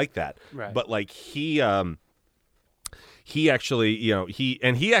 I like that. Right. But like he actually,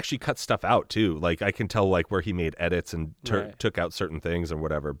 he actually cut stuff out too. Like I can tell like where he made edits and took out certain things and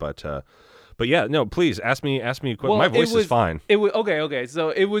whatever. But yeah, no, please ask me a question. My voice is fine. It was okay. So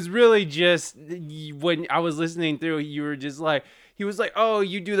it was really just when I was listening through, you were just like, he was like, oh,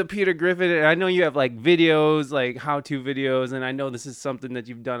 you do the Peter Griffin, and I know you have like videos, like how-to videos, and I know this is something that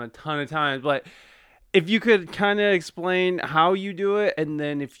you've done a ton of times, but if you could kind of explain how you do it, and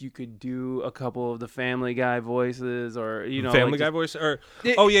then if you could do a couple of the Family Guy voices, or Family Guy voice, or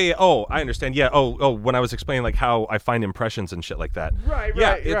Oh, I understand. Yeah. Oh, when I was explaining like how I find impressions and shit like that. Right.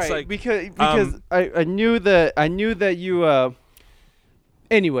 Yeah, right. it's right. like because I knew that you.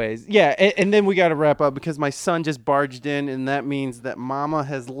 Anyways, yeah, and then we got to wrap up because my son just barged in, and that means that Mama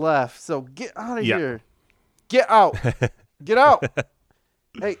has left. So get out of here. Get out. Get out.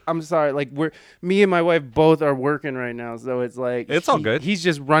 Hey, I'm sorry. Like me and my wife both are working right now, so it's like it's all good. He's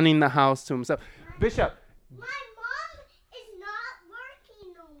just running the house to himself. Bishop. My mom is not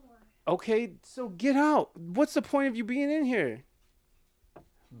working no more. Okay, so get out. What's the point of you being in here?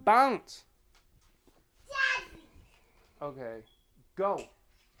 Bounce. Daddy. Okay, go. Daddy.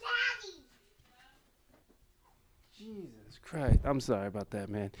 Jesus Christ. I'm sorry about that,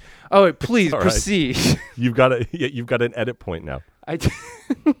 man. Oh, wait, please proceed. Right. You've got an edit point now.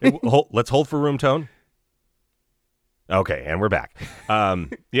 Let's hold for room tone. Okay, and we're back.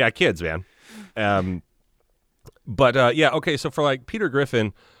 Yeah, kids, man. But yeah, okay. So for like Peter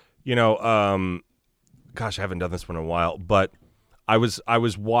Griffin, gosh, I haven't done this one in a while, but I was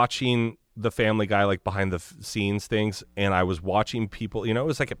watching the Family Guy like behind the scenes things, and I was watching people. It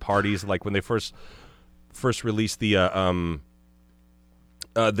was like at parties, like when they first released the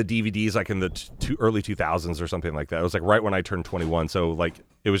DVDs, like in the early 2000s or something like that. It was like right when I turned 21. So like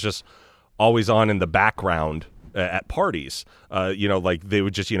it was just always on in the background at parties. Like they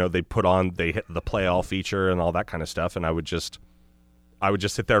would just, they hit the play all feature and all that kind of stuff, and I would just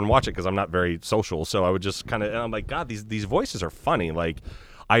sit there and watch it because I'm not very social. So I would just kind of, and I'm like, God, these voices are funny. Like,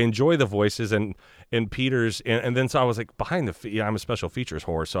 I enjoy the voices and Peter's, and then so I was like, behind the, I'm a special features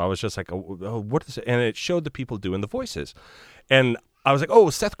whore. So I was just like, oh, what is it? And it showed the people doing the voices. And I was like, oh,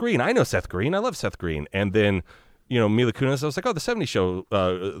 Seth Green. I know Seth Green. I love Seth Green. And then, Mila Kunis, I was like, oh, the 70s Show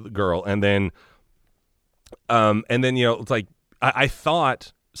girl. And then, it's like, I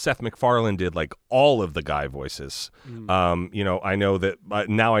thought Seth MacFarlane did like all of the guy voices. I know that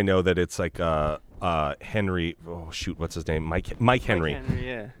now I know that it's like Henry. Oh shoot, what's his name? Mike Henry.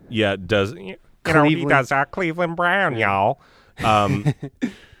 Yeah, does he does Cleveland Brown, y'all.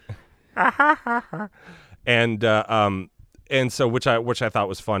 And so which I thought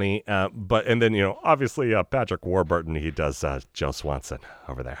was funny. But then obviously Patrick Warburton, he does Joe Swanson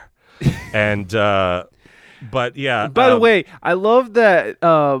over there, and. But yeah. By the way, I love that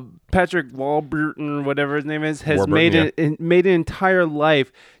Patrick Warburton, whatever his name is, has made an entire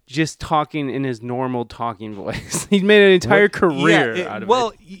life just talking in his normal talking voice. He's made an entire career out of it.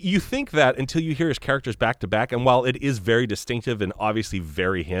 Well, you think that until you hear his characters back to back, and while it is very distinctive and obviously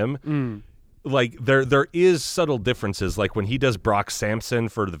very him, like there is subtle differences. Like when he does Brock Sampson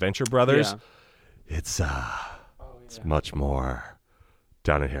for the Venture Brothers, it's much more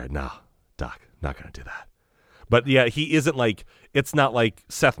down in here. No, Doc, not gonna do that. But yeah, he isn't like, it's not like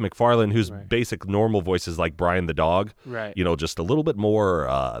Seth MacFarlane, whose basic normal voice is like Brian the dog. Right. Just a little bit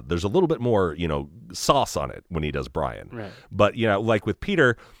more, there's a little bit more, sauce on it when he does Brian. Right. But, like with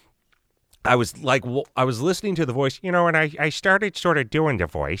Peter, I was listening to the voice, and I started sort of doing the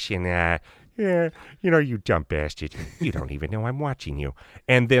voice and, you dumb bastard, you don't even know I'm watching you.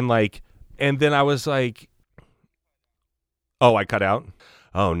 And then I was like, oh, I cut out.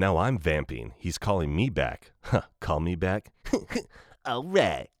 Oh, now I'm vamping. He's calling me back. Huh, call me back? All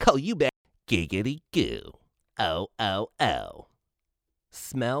right, call you back. Giggity goo. Oh.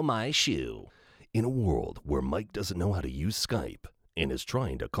 Smell my shoe. In a world where Mike doesn't know how to use Skype and is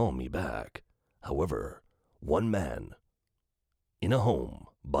trying to call me back. However, one man in a home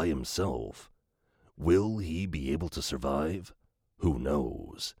by himself. Will he be able to survive? Who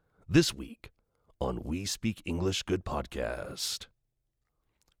knows? This week on We Speak English Good podcast.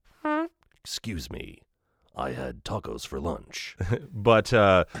 Excuse me, I had tacos for lunch. but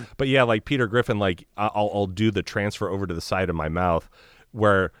yeah, like Peter Griffin, like I'll do the transfer over to the side of my mouth,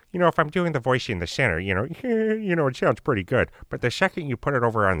 where if I'm doing the voice in the center, it sounds pretty good. But the second you put it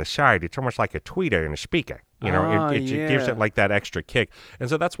over on the side, it's almost like a tweeter and a speaker. It gives it like that extra kick. And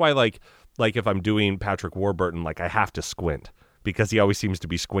so that's why like if I'm doing Patrick Warburton, like I have to squint because he always seems to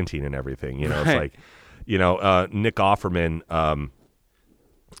be squinting and everything. It's like, Nick Offerman.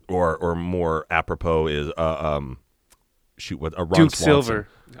 Or more apropos is Ron Duke Swanson. Silver.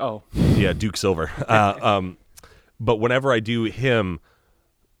 Oh yeah, Duke Silver. But whenever I do him,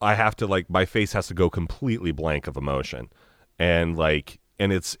 I have to my face has to go completely blank of emotion, and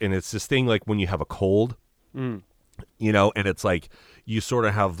it's this thing like when you have a cold, and it's like you sort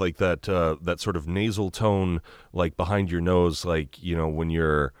of have like that sort of nasal tone like behind your nose, like when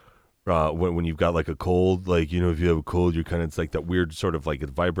you're. When you've got like a cold, like, if you have a cold, you're kind of, it's like that weird sort of like it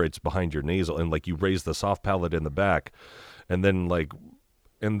vibrates behind your nasal and like you raise the soft palate in the back and then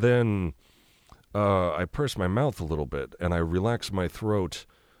I purse my mouth a little bit and I relax my throat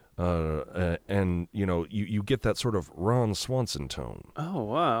and you get that sort of Ron Swanson tone. Oh,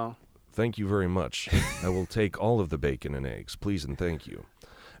 wow. Thank you very much. I will take all of the bacon and eggs, please and thank you.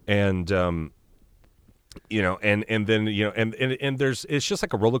 And, and then and there's it's just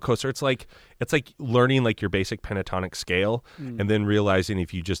like a roller coaster. It's like learning like your basic pentatonic scale, and then realizing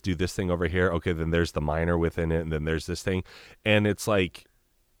if you just do this thing over here, okay, then there's the minor within it, and then there's this thing, and it's like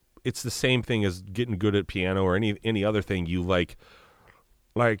it's the same thing as getting good at piano or any other thing. You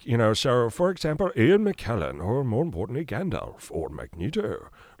so for example, Ian McKellen, or more importantly, Gandalf or Magneto,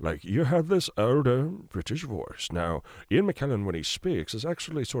 you have this older British voice. Now, Ian McKellen, when he speaks, is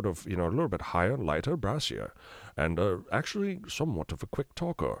actually sort of, a little bit higher, lighter, brassier, and actually somewhat of a quick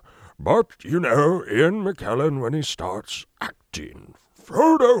talker. But, Ian McKellen, when he starts acting,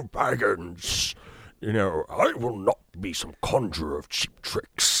 Frodo Baggins, I will not be some conjurer of cheap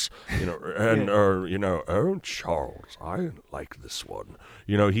tricks, oh, Charles, I like this one.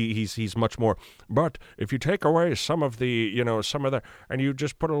 He's much more, but if you take away some of the, and you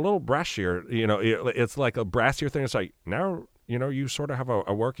just put a little brassier, it's like a brassier thing. It's like, now, you sort of have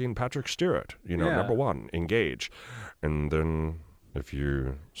a working Patrick Stewart, number one, engage. And then if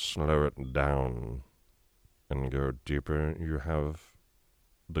you slow it down and go deeper, you have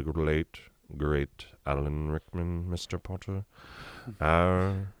the late great Alan Rickman, Mr. Potter,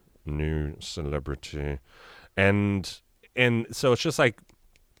 our new celebrity. And so it's just like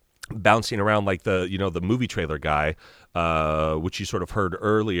bouncing around like the movie trailer guy, which you sort of heard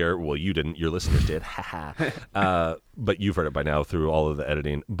earlier. Well, you didn't, your listeners did. But you've heard it by now through all of the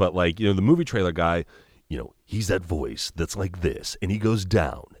editing. But like, the movie trailer guy, he's that voice that's like this, and he goes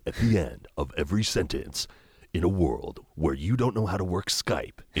down at the end of every sentence. In a world where you don't know how to work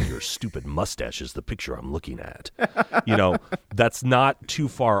Skype and your stupid mustache is the picture I'm looking at. That's not too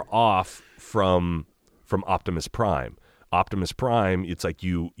far off from Optimus Prime. Optimus Prime, it's like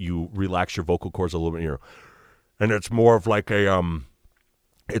you relax your vocal cords a little bit here, and it's more of like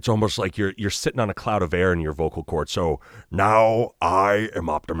it's almost like you're sitting on a cloud of air in your vocal cords. So now I am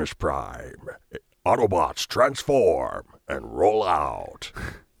Optimus Prime. Autobots transform and roll out.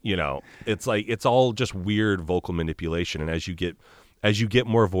 It's like it's all just weird vocal manipulation, and as you get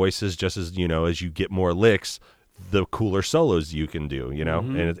more voices, just as as you get more licks, the cooler solos you can do.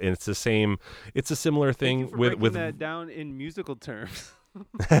 And it's the same. It's a similar thing with that down in musical terms.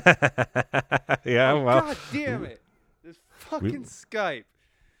 Yeah, well, God damn it! This fucking Skype.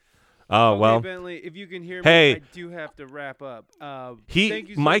 Oh, okay, well, Bentley, if you can hear me, hey, I do have to wrap up. Mike thank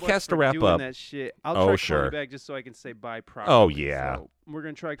you so much has to for wrap doing up. That shit. I'll try to call you back just so I can say bye properly. Oh, yeah. So we're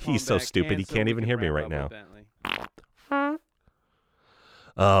gonna try. Calling He's so back stupid and he so can't we even can hear me wrap right up now. with Bentley.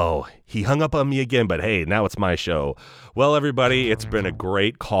 Oh, he hung up on me again, but hey, now it's my show. Well, everybody, it's been a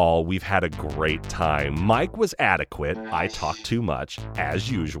great call. We've had a great time. Mike was adequate. I talked too much,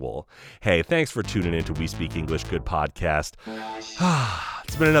 as usual. Hey, thanks for tuning in to We Speak English Good podcast.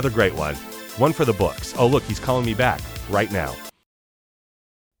 It's been another great one. One for the books. Oh, look, he's calling me back right now.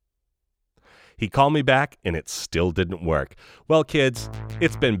 He called me back, and it still didn't work. Well, kids,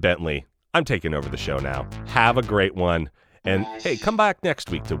 it's been Bentley. I'm taking over the show now. Have a great one. And hey, come back next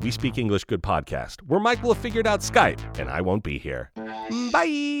week to We Speak English Good podcast, where Mike will have figured out Skype, and I won't be here.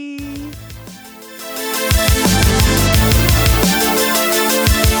 Bye!